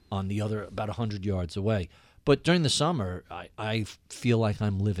on the other, about 100 yards away. But during the summer, I feel like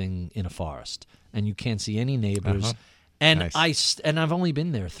I'm living in a forest, and you can't see any neighbors. And nice. And I've only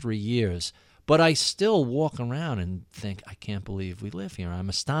been there 3 years, but I still walk around and think, I can't believe we live here. I'm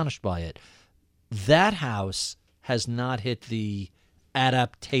astonished by it. That house has not hit the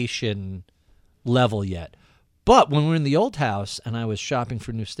adaptation level yet. But when we were in the old house and I was shopping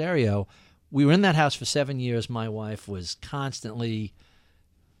for new stereo, we were in that house for 7 years. My wife was constantly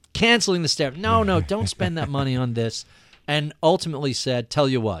canceling the stereo. No, don't spend that money on this. And ultimately said, tell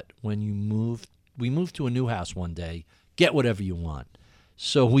you what, when we moved to a new house one day, get whatever you want.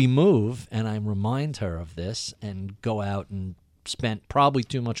 So we move, and I remind her of this and go out and spent probably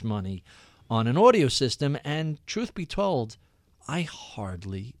too much money on an audio system. And truth be told, I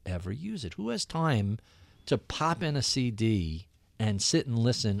hardly ever use it. Who has time to pop in a CD and sit and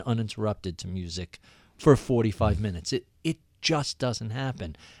listen uninterrupted to music for 45 minutes? It just doesn't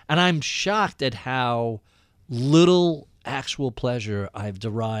happen. And I'm shocked at how little actual pleasure I've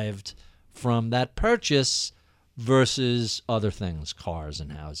derived from that purchase versus other things, cars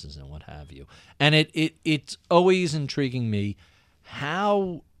and houses and what have you. And it's always intriguing me,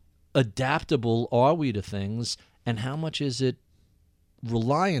 how adaptable are we to things, and how much is it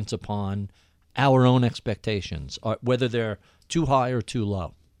reliant upon our own expectations, whether they're too high or too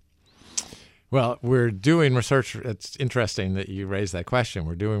low? Well, we're doing research. It's interesting that you raised that question.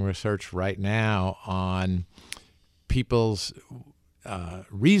 We're doing research right now on people's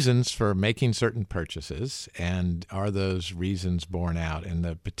reasons for making certain purchases, and are those reasons borne out? And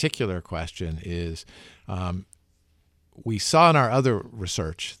the particular question is, we saw in our other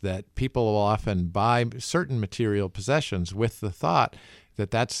research that people will often buy certain material possessions with the thought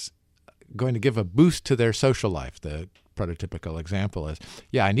that that's going to give a boost to their social life. The prototypical example is,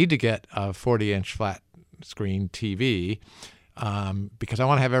 I need to get a 40-inch flat screen TV because I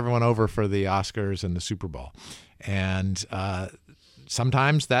want to have everyone over for the Oscars and the Super Bowl. And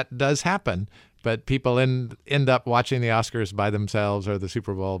sometimes that does happen, but people end up watching the Oscars by themselves or the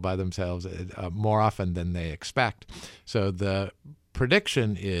Super Bowl by themselves more often than they expect. So the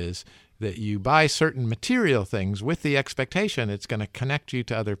prediction is that you buy certain material things with the expectation it's going to connect you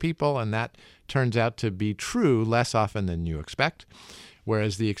to other people, and that turns out to be true less often than you expect.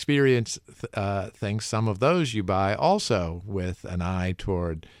 Whereas the experience things, some of those you buy also with an eye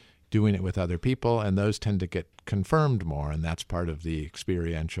toward doing it with other people, and those tend to get confirmed more, and that's part of the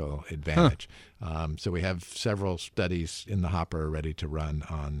experiential advantage. So we have several studies in the hopper ready to run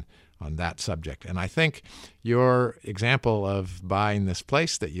on that subject. And I think your example of buying this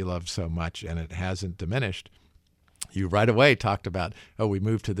place that you love so much and it hasn't diminished, you right away talked about, we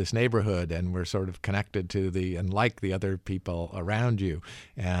moved to this neighborhood and we're sort of connected to and like the other people around you.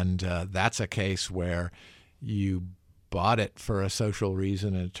 And that's a case where you bought it for a social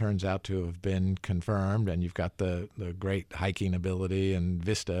reason and it turns out to have been confirmed, and you've got the great hiking ability and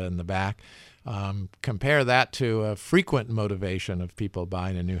vista in the back. Compare that to a frequent motivation of people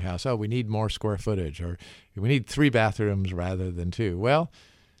buying a new house. We need more square footage, or we need 3 bathrooms rather than 2. Well,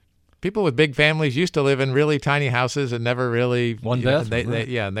 people with big families used to live in really tiny houses and never really one bathroom.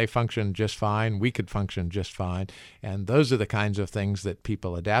 And they functioned just fine. We could function just fine, and those are the kinds of things that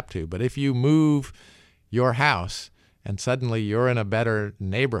people adapt to. But if you move your house and suddenly you're in a better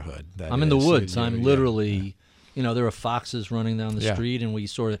neighborhood. I'm in the woods. I'm literally, there are foxes running down the street, and we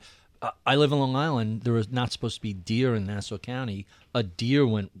sort of, I live in Long Island. There was not supposed to be deer in Nassau County. A deer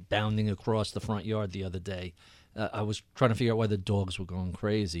went bounding across the front yard the other day. I was trying to figure out why the dogs were going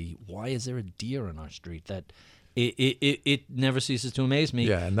crazy. Why is there a deer in our street? That it never ceases to amaze me.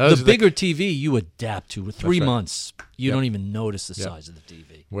 Yeah, and the bigger TV you adapt to. With 3 right. months, you don't even notice the size of the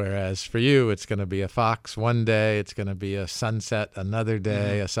TV. Whereas for you, it's going to be a fox one day, it's going to be a sunset another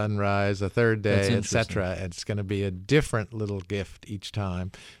day, a sunrise a third day, etc. It's going to be a different little gift each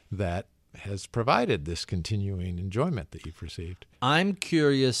time that has provided this continuing enjoyment that you've received. I'm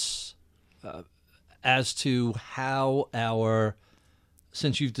curious as to how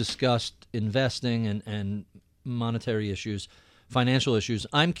since you've discussed investing and monetary issues, financial issues,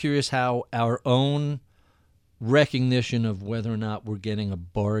 I'm curious how our own recognition of whether or not we're getting a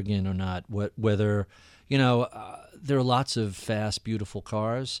bargain or not, whether, there are lots of fast, beautiful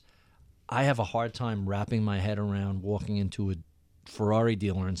cars. I have a hard time wrapping my head around walking into a Ferrari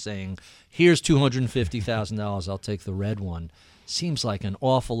dealer and saying, here's $250,000, I'll take the red one. Seems like an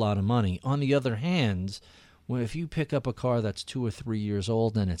awful lot of money. On the other hand, if you pick up a car that's 2 or 3 years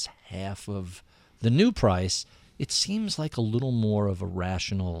old and it's half of the new price, it seems like a little more of a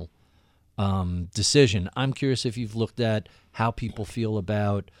rational decision. I'm curious if you've looked at how people feel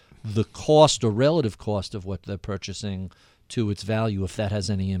about the cost or relative cost of what they're purchasing to its value, if that has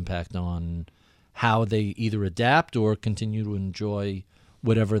any impact on how they either adapt or continue to enjoy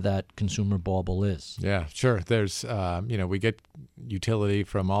whatever that consumer bauble is. Yeah, sure. There's, we get utility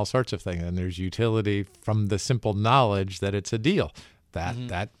from all sorts of things, and there's utility from the simple knowledge that it's a deal.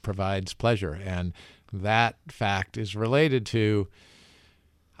 That provides pleasure, and that fact is related to,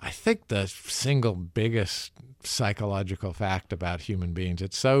 I think, the single biggest psychological fact about human beings.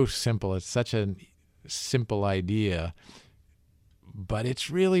 It's so simple. It's such a simple idea, but it's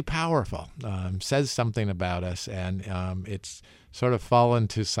really powerful. Says something about us, and it's sort of fallen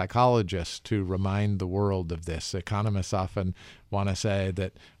to psychologists to remind the world of this. Economists often want to say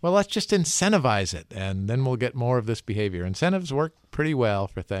that, well, let's just incentivize it, and then we'll get more of this behavior. Incentives work pretty well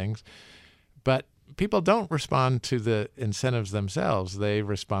for things, but people don't respond to the incentives themselves. They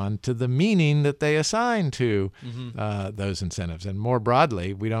respond to the meaning that they assign to those incentives. And more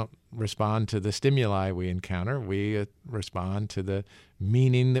broadly, we don't respond to the stimuli we encounter. We respond to the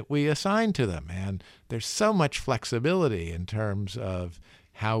meaning that we assign to them. And there's so much flexibility in terms of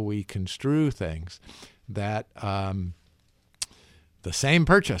how we construe things that the same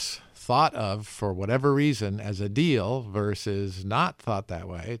purchase thought of for whatever reason as a deal versus not thought that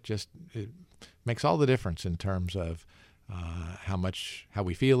way, it makes all the difference in terms of how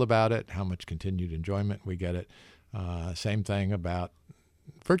we feel about it, how much continued enjoyment we get it. Same thing about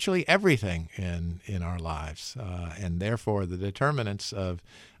virtually everything in our lives, and therefore the determinants of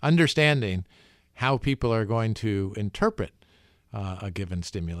understanding how people are going to interpret a given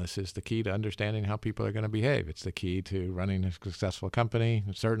stimulus is the key to understanding how people are going to behave. It's the key to running a successful company.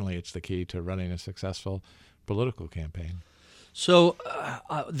 Certainly it's the key to running a successful political campaign. So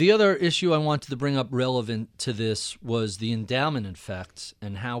the other issue I wanted to bring up relevant to this was the endowment effect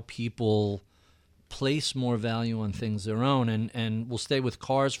and how people place more value on things their own. And we'll stay with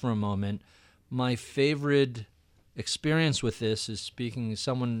cars for a moment. My favorite experience with this is speaking to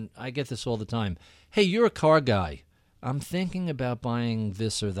someone, I get this all the time. Hey, you're a car guy. I'm thinking about buying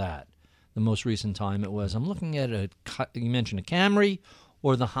this or that. The most recent time it was, I'm looking at you mentioned a Camry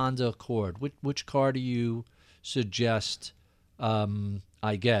or the Honda Accord. Which car do you suggest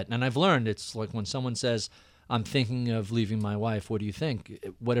I get? And I've learned it's like when someone says, I'm thinking of leaving my wife, what do you think?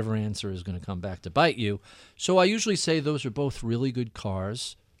 Whatever answer is going to come back to bite you. So I usually say those are both really good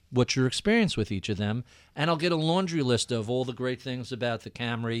cars. What's your experience with each of them? And I'll get a laundry list of all the great things about the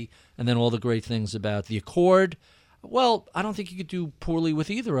Camry and then all the great things about the Accord. Well, I don't think you could do poorly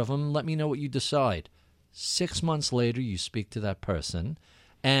with either of them. Let me know what you decide. 6 months later, you speak to that person,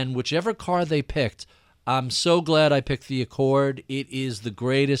 and whichever car they picked, I'm so glad I picked the Accord. It is the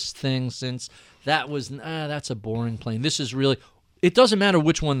greatest thing since that's a boring plane. This is really, it doesn't matter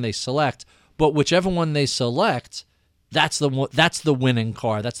which one they select, but whichever one they select, that's the winning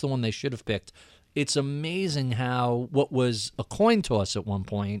car. That's the one they should have picked. It's amazing how what was a coin toss at one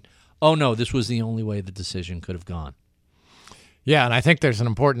point, oh no, this was the only way the decision could have gone. Yeah, and I think there's an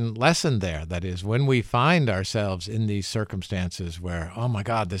important lesson there. That is, when we find ourselves in these circumstances where, oh my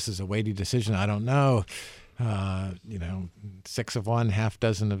God, this is a weighty decision, I don't know, 6 of one, half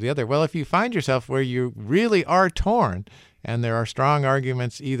dozen of the other. Well, if you find yourself where you really are torn and there are strong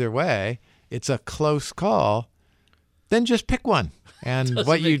arguments either way, it's a close call, then just pick one. And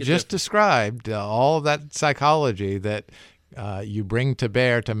what you just described, all of that psychology that you bring to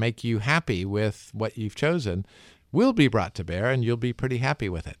bear to make you happy with what you've chosen will be brought to bear, and you'll be pretty happy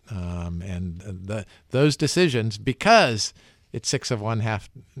with it. Those decisions, because it's 6 of one, half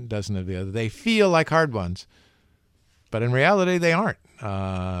dozen of the other, they feel like hard ones. But in reality, they aren't,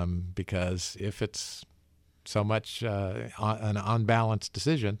 because if it's so much an unbalanced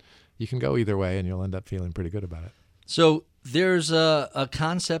decision, you can go either way, and you'll end up feeling pretty good about it. So there's a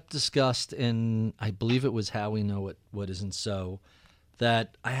concept discussed in, I believe it was How We Know What Isn't So,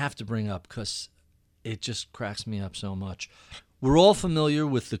 that I have to bring up because it just cracks me up so much. We're all familiar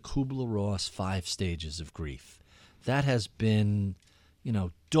with the Kubler-Ross 5 stages of grief. That has been,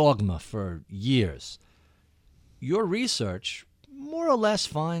 dogma for years. Your research more or less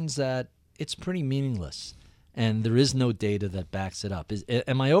finds that it's pretty meaningless, and there is no data that backs it up.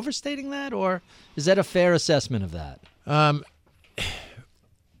 Am I overstating that, or is that a fair assessment of that?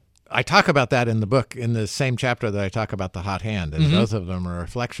 I talk about that in the book, in the same chapter that I talk about the hot hand, and both of them are a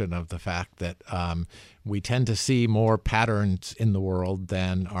reflection of the fact that we tend to see more patterns in the world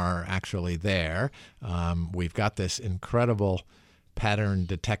than are actually there. We've got this incredible pattern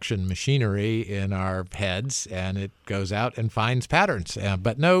detection machinery in our heads, and it goes out and finds patterns.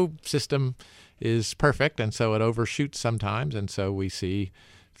 But no system is perfect, and so it overshoots sometimes, and so we see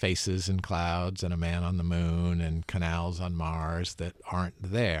faces in clouds and a man on the moon and canals on Mars that aren't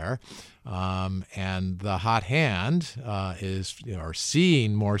there. And the hot hand is, or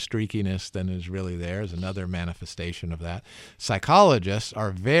seeing more streakiness than is really there is another manifestation of that. Psychologists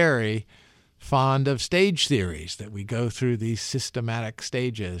are very fond of stage theories, that we go through these systematic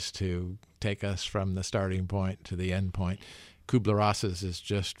stages to take us from the starting point to the end point. Kubler-Ross's is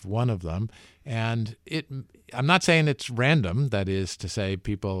just one of them. And I'm not saying it's random, that is to say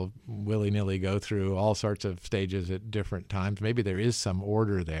people willy-nilly go through all sorts of stages at different times. Maybe there is some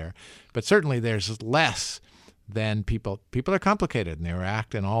order there, but certainly there's less than people. People are complicated, and they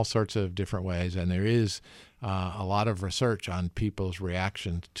react in all sorts of different ways, and there is a lot of research on people's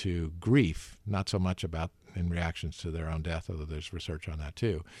reactions to grief, not so much about in reactions to their own death, although there's research on that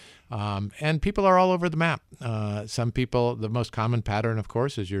too. And people are all over the map. Some people, the most common pattern, of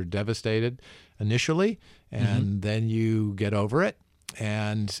course, is you're devastated initially, and then you get over it.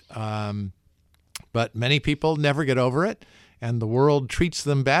 But many people never get over it, and the world treats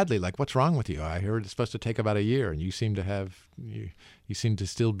them badly. Like, what's wrong with you? I heard it's supposed to take about a year, and you seem to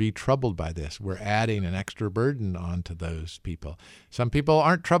still be troubled by this. We're adding an extra burden onto those people. Some people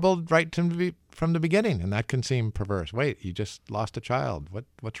aren't troubled right from the beginning, and that can seem perverse. Wait, you just lost a child.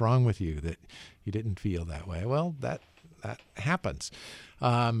 What's wrong with you that you didn't feel that way? Well, that happens.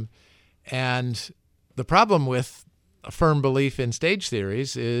 And the problem with a firm belief in stage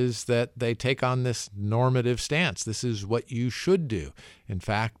theories is that they take on this normative stance. This is what you should do. In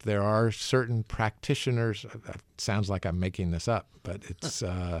fact, there are certain practitioners. It sounds like I'm making this up, but it's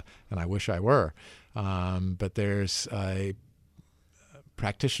and I wish I were. But there's a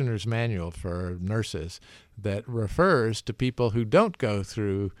practitioner's manual for nurses that refers to people who don't go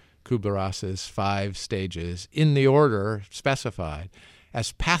through Kubler-Ross's 5 stages in the order specified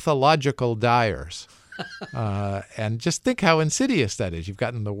as pathological dyers. And just think how insidious that is. You've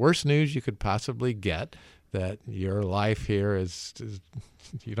gotten the worst news you could possibly get, that your life here is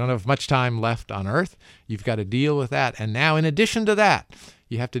you don't have much time left on Earth. You've got to deal with that. And now, in addition to that,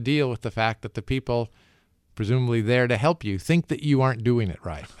 you have to deal with the fact that the people presumably there to help you think that you aren't doing it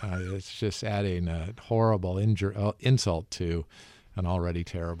right. It's just adding a horrible insult to an already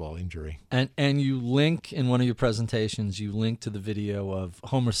terrible injury. And you link, in one of your presentations, you link to the video of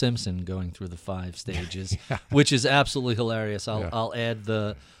Homer Simpson going through the 5 stages, which is absolutely hilarious. I'll add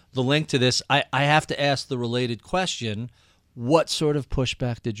the link to this. I have to ask the related question: what sort of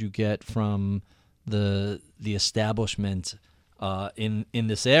pushback did you get from the establishment in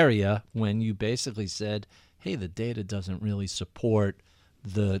this area when you basically said, hey, the data doesn't really support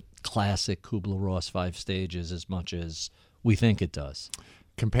the classic Kubler-Ross 5 stages as much as we think it does?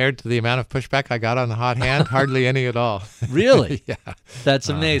 Compared to the amount of pushback I got on the hot hand, hardly any at all. Really? Yeah. That's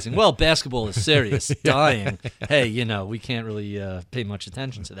amazing. Well, basketball is serious, dying. Hey, we can't really pay much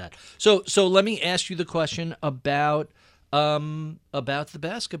attention to that. So let me ask you the question about the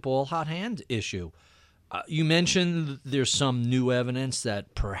basketball hot hand issue. You mentioned there's some new evidence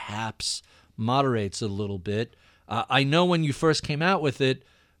that perhaps moderates it a little bit. I know when you first came out with it,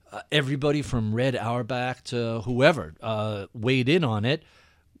 everybody from Red Auerbach to whoever weighed in on it.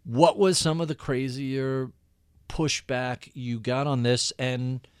 What was some of the crazier pushback you got on this,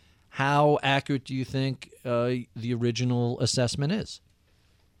 and how accurate do you think the original assessment is?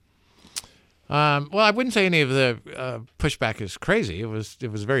 Well, I wouldn't say any of the pushback is crazy. It was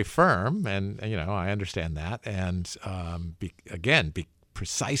very firm, and I understand that. And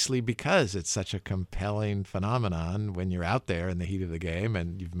precisely because it's such a compelling phenomenon when you're out there in the heat of the game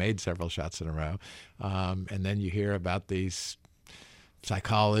and you've made several shots in a row, and then you hear about these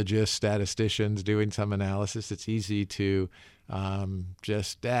psychologists, statisticians doing some analysis. It's easy to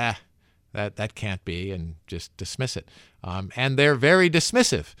that can't be, and just dismiss it. And they're very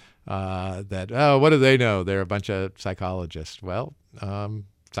dismissive. What do they know? They're a bunch of psychologists. Well,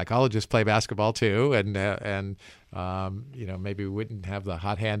 psychologists play basketball too, and maybe we wouldn't have the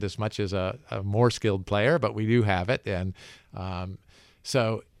hot hand as much as a more skilled player, but we do have it. And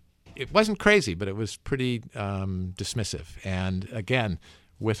so it wasn't crazy, but it was pretty dismissive. And again,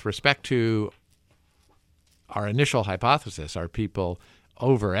 with respect to our initial hypothesis, are people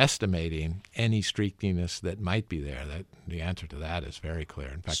overestimating any streakiness that might be there? That the answer to that is very clear.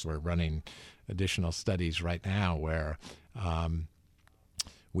 In fact, we're running additional studies right now where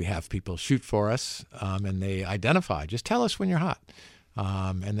we have people shoot for us, and they identify, just tell us when you're hot.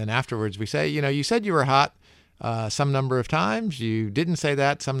 And then afterwards we say, you said you were hot some number of times. You didn't say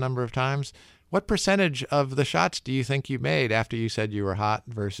that some number of times. What percentage of the shots do you think you made after you said you were hot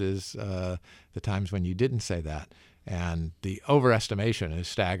versus the times when you didn't say that? And the overestimation is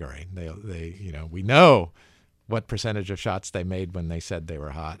staggering. We know what percentage of shots they made when they said they were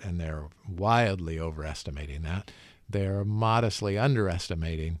hot, and they're wildly overestimating that. They're modestly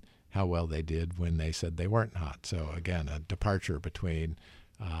underestimating how well they did when they said they weren't hot. So again, a departure between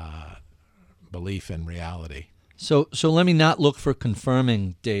belief and reality. So let me not look for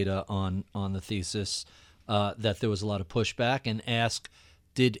confirming data on the thesis that there was a lot of pushback, and ask,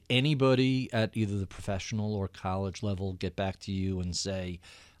 did anybody at either the professional or college level get back to you and say,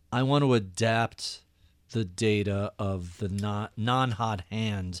 I want to adapt the data of the non-hot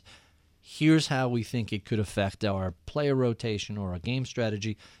hand. Here's how we think it could affect our player rotation or our game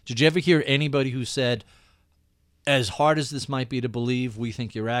strategy. Did you ever hear anybody who said, as hard as this might be to believe, we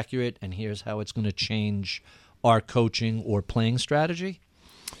think you're accurate, and here's how it's going to change our coaching or playing strategy?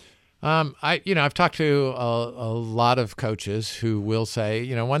 I've talked to a lot of coaches who will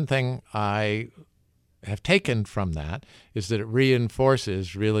say, one thing I have taken from that is that it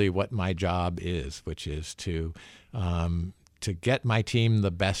reinforces really what my job is, which is to get my team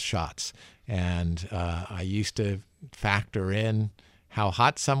the best shots. And I used to factor in how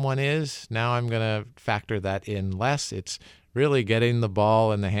hot someone is. Now I'm going to factor that in less. It's really getting the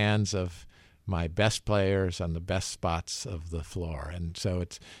ball in the hands of my best players on the best spots of the floor. And so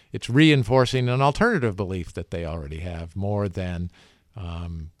it's reinforcing an alternative belief that they already have, more than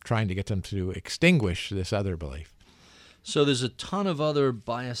trying to get them to extinguish this other belief. So there's a ton of other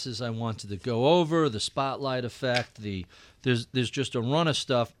biases I wanted to go over, the spotlight effect, there's just a run of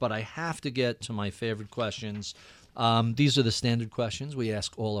stuff, but I have to get to my favorite questions. These are the standard questions we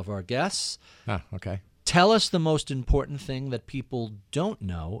ask all of our guests. Okay. Tell us the most important thing that people don't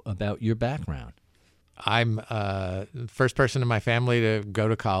know about your background. I'm the first person in my family to go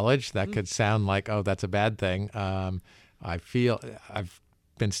to college. That could sound like, oh, that's a bad thing. I feel I've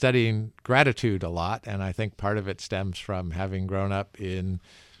been studying gratitude a lot, and I think part of it stems from having grown up in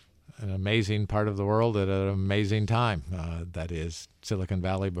an amazing part of the world at an amazing time. That is Silicon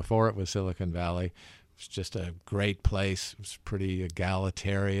Valley before it was Silicon Valley. It was just a great place. It was a pretty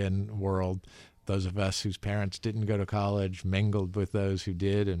egalitarian world. Those of us whose parents didn't go to college mingled with those who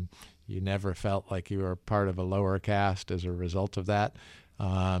did, and you never felt like you were part of a lower caste as a result of that.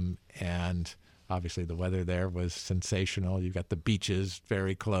 And obviously the weather there was sensational. You got the beaches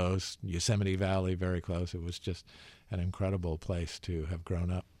very close, Yosemite Valley very close. It was just an incredible place to have grown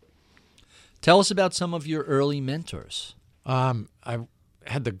up. Tell us about some of your early mentors. I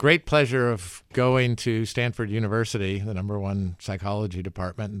had the great pleasure of going to Stanford University, the #1 psychology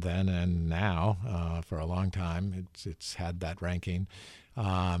department then and now for a long time. It's had that ranking.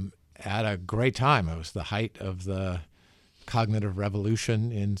 At a great time. It was the height of the cognitive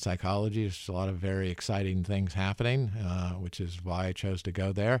revolution in psychology. There's a lot of very exciting things happening, which is why I chose to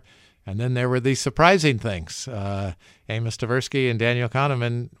go there. And then there were these surprising things. Amos Tversky and Daniel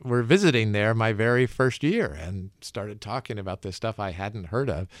Kahneman were visiting there my very first year and started talking about this stuff I hadn't heard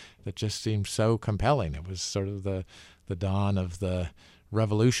of that just seemed so compelling. It was sort of the dawn of the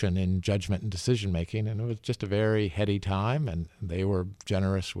revolution in judgment and decision-making, and it was just a very heady time, and they were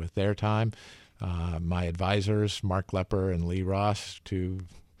generous with their time. My advisors, Mark Lepper and Lee Ross, two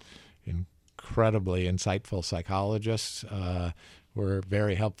incredibly insightful psychologists, were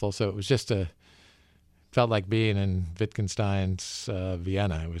very helpful. So it was just felt like being in Wittgenstein's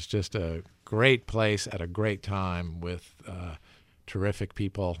Vienna. It was just a great place at a great time with terrific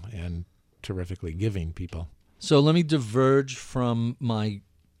people and terrifically giving people. So let me diverge from my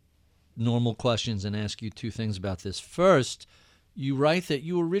normal questions and ask you two things about this. First, you write that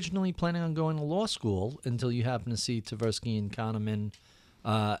you were originally planning on going to law school until you happened to see Tversky and Kahneman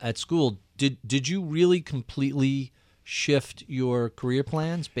at school. Did you really completely shift your career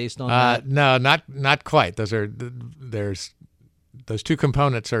plans based on that? No, not quite. Those two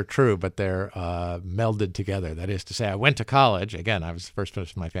components are true, but they're melded together. That is to say, I went to college. Again, I was the first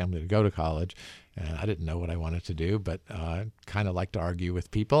person in my family to go to college, and I didn't know what I wanted to do, but I kind of like to argue with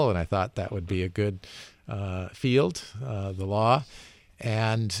people, and I thought that would be a good field, the law.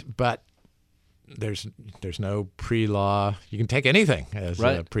 But there's no pre-law. You can take anything as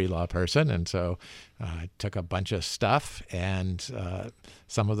a pre-law person, and so I took a bunch of stuff, and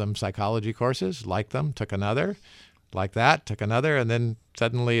some of them psychology courses, liked them, took another, like that, took another, and then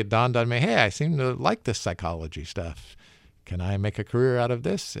suddenly it dawned on me, hey, I seem to like this psychology stuff. Can I make a career out of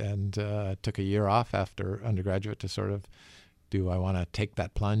this? And took a year off after undergraduate to sort of, do I want to take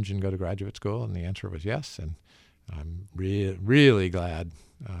that plunge and go to graduate school? And the answer was yes, and I'm really glad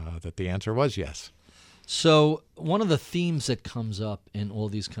that the answer was yes. So one of the themes that comes up in all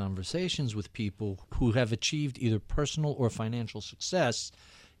these conversations with people who have achieved either personal or financial success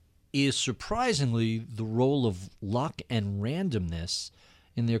is surprisingly the role of luck and randomness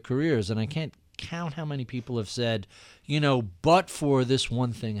in their careers. And I can't count how many people have said, but for this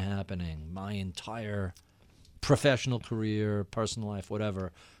one thing happening, my entire professional career, personal life,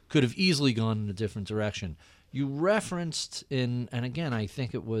 whatever, could have easily gone in a different direction. You referenced and again, I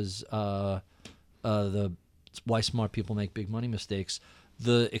think it was the Why Smart People Make Big Money Mistakes,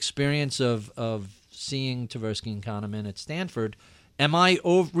 the experience of seeing Tversky and Kahneman at Stanford. Am I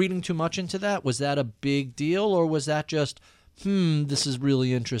reading too much into that? Was that a big deal, or was that just, this is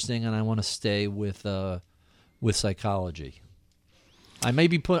really interesting and I want to stay with psychology? I may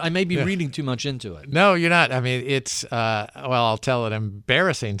be reading too much into it. No, you're not. I mean, it's I'll tell an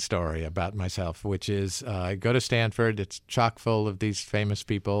embarrassing story about myself, which is I go to Stanford. It's chock full of these famous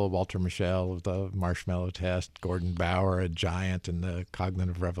people: Walter Mischel of the marshmallow test, Gordon Bauer, a giant in the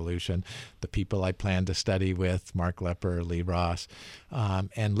cognitive revolution, the people I planned to study with, Mark Lepper, Lee Ross.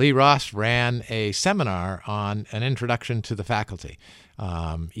 And Lee Ross ran a seminar on an introduction to the faculty.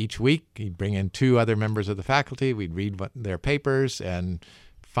 Each week, he'd bring in two other members of the faculty. We'd read their papers and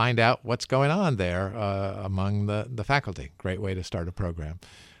find out what's going on there among the faculty. Great way to start a program.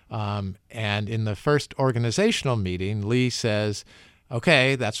 And in the first organizational meeting, Lee says,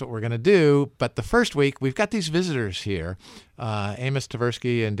 okay, that's what we're going to do. But the first week, we've got these visitors here, Amos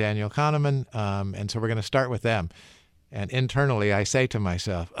Tversky and Daniel Kahneman, and so we're going to start with them. And internally, I say to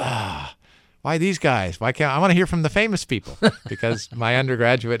myself, why these guys? Why can't I want to hear from the famous people? Because my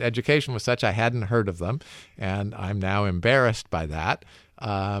undergraduate education was such I hadn't heard of them, and I'm now embarrassed by that.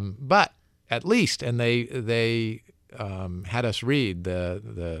 But at least, and they had us read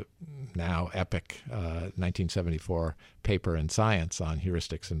the now epic 1974 paper in Science on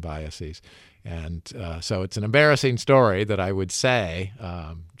heuristics and biases. And so it's an embarrassing story that I would say,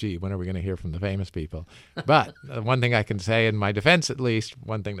 when are we going to hear from the famous people? But one thing I can say in my defense, at least,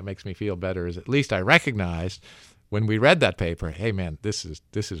 one thing that makes me feel better is at least I recognized when we read that paper, hey, man, this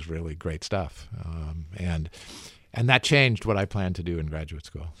is really great stuff. And that changed what I planned to do in graduate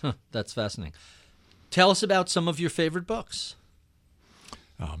school. That's fascinating. Tell us about some of your favorite books.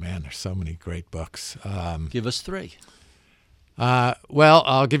 Oh, man, there's so many great books. Give us three. Well,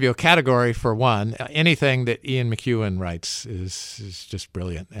 I'll give you a category for one. Anything that Ian McEwan writes is just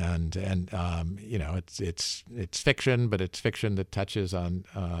brilliant, and it's fiction, but it's fiction that touches on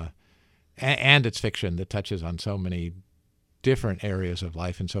and it's fiction that touches on so many different areas of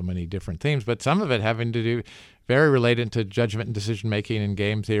life and so many different themes. But some of it having to do very related to judgment and decision making and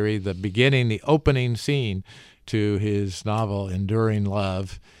game theory. The opening scene to his novel Enduring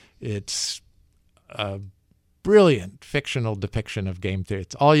Love. It's a brilliant fictional depiction of game theory.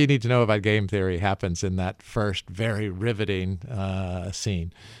 It's all you need to know about game theory happens in that first very riveting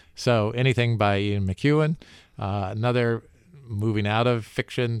scene. So anything by Ian McEwan. Another, moving out of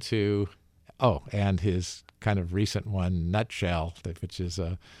fiction to, and his kind of recent one, Nutshell, which is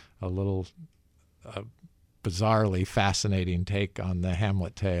a little bizarrely fascinating take on the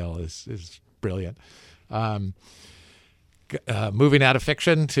Hamlet tale is brilliant. Moving out of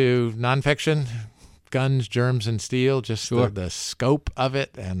fiction to nonfiction, Guns, Germs, and Steel, just sure. the scope of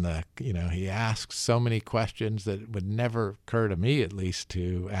it, and he asks so many questions that would never occur to me, at least,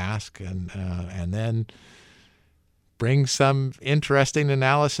 to ask, and then bring some interesting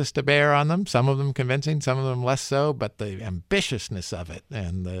analysis to bear on them. Some of them convincing, some of them less so, but the ambitiousness of it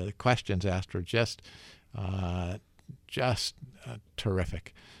and the questions asked were just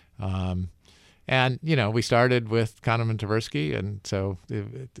terrific. And, we started with Kahneman Tversky, and so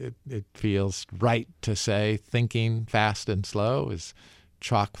it feels right to say thinking fast and slow is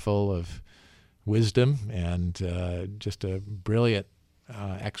chock full of wisdom and just a brilliant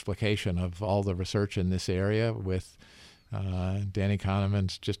explication of all the research in this area with Danny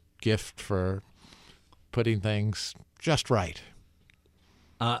Kahneman's just gift for putting things just right.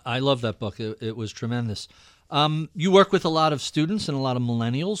 I love that book. It was tremendous. You work with a lot of students and a lot of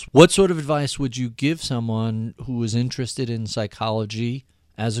millennials. What sort of advice would you give someone who is interested in psychology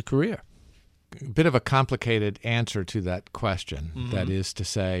as a career? A bit of a complicated answer to that question. Mm-hmm. That is to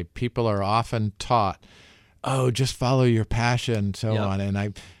say, people are often taught, just follow your passion, so on.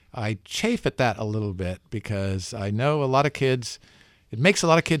 And I chafe at that a little bit because I know a lot of kids, it makes a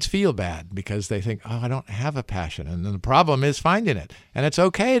lot of kids feel bad because they think, I don't have a passion. And then the problem is finding it. And it's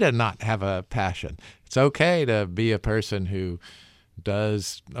okay to not have a passion. It's okay to be a person who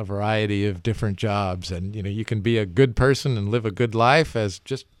does a variety of different jobs. And, you can be a good person and live a good life as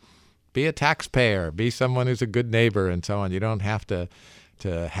just be a taxpayer, be someone who's a good neighbor and so on. You don't have to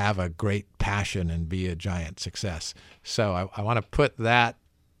have a great passion and be a giant success. So I want to put that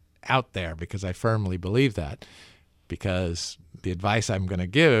out there because I firmly believe that. Because the advice I'm going to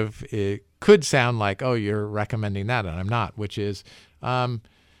give, it could sound like, you're recommending that, and I'm not, which is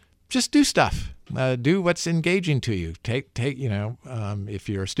just do stuff. Do what's engaging to you. If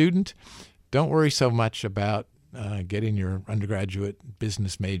you're a student, don't worry so much about getting your undergraduate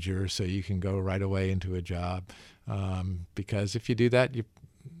business major so you can go right away into a job. Because if you do that,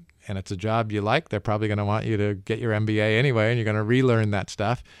 and it's a job you like, they're probably going to want you to get your MBA anyway, and you're going to relearn that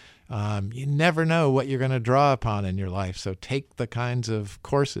stuff. You never know what you're going to draw upon in your life. So take the kinds of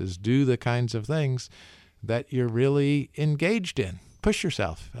courses, do the kinds of things that you're really engaged in. Push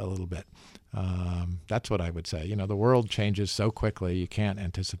yourself a little bit. That's what I would say. The world changes so quickly, you can't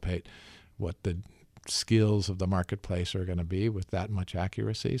anticipate what the skills of the marketplace are going to be with that much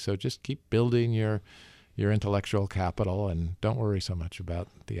accuracy. So just keep building your intellectual capital and don't worry so much about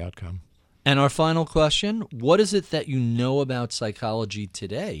the outcome. And our final question, what is it that you know about psychology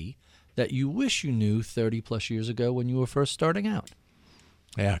today that you wish you knew 30 plus years ago when you were first starting out?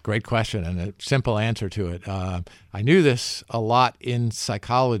 Yeah, great question and a simple answer to it. I knew this a lot in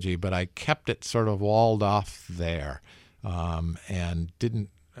psychology, but I kept it sort of walled off there and didn't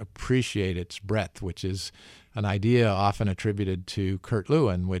appreciate its breadth, which is an idea often attributed to Kurt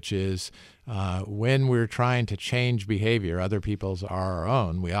Lewin, which is when we're trying to change behavior, other people's or our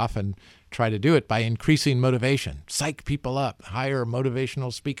own, we often try to do it by increasing motivation, psych people up, hire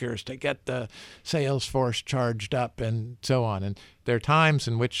motivational speakers to get the sales force charged up and so on. And there are times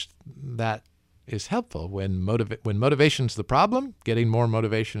in which that is helpful. When motivation's the problem, getting more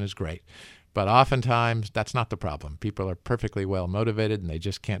motivation is great. But oftentimes that's not the problem. People are perfectly well motivated and they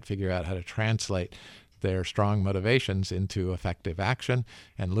just can't figure out how to translate their strong motivations into effective action.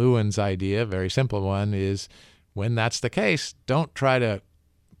 And Lewin's idea, very simple one, is when that's the case, don't try to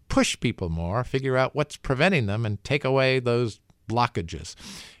push people more, figure out what's preventing them and take away those blockages.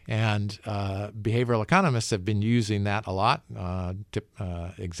 And behavioral economists have been using that a lot,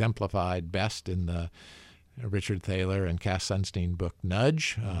 exemplified best in the Richard Thaler and Cass Sunstein book,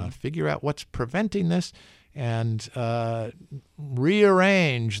 Nudge. Figure out what's preventing this and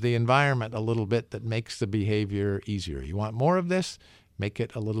rearrange the environment a little bit that makes the behavior easier. You want more of this? Make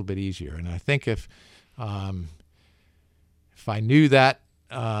it a little bit easier. And I think if I knew that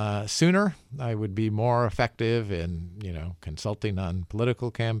sooner, I would be more effective in, consulting on political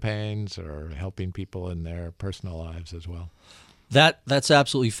campaigns or helping people in their personal lives as well. That's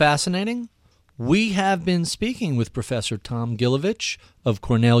absolutely fascinating. We have been speaking with Professor Tom Gilovich of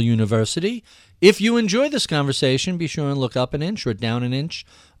Cornell University. If you enjoy this conversation, be sure and look up an inch or down an inch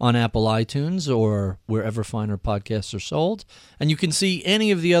on Apple iTunes or wherever finer podcasts are sold. And you can see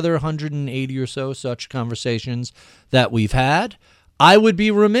any of the other 180 or so such conversations that we've had. I would be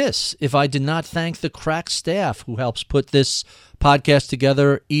remiss if I did not thank the crack staff who helps put this podcast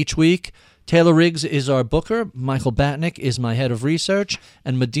together each week. Taylor Riggs is our booker, Michael Batnick is my head of research,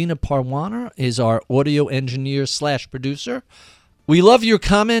 and Medina Parwana is our audio engineer / producer. We love your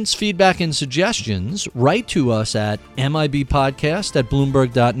comments, feedback, and suggestions. Write to us at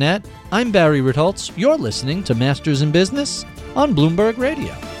mibpodcast@bloomberg.net. I'm Barry Ritholtz. You're listening to Masters in Business on Bloomberg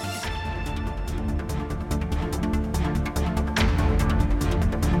Radio.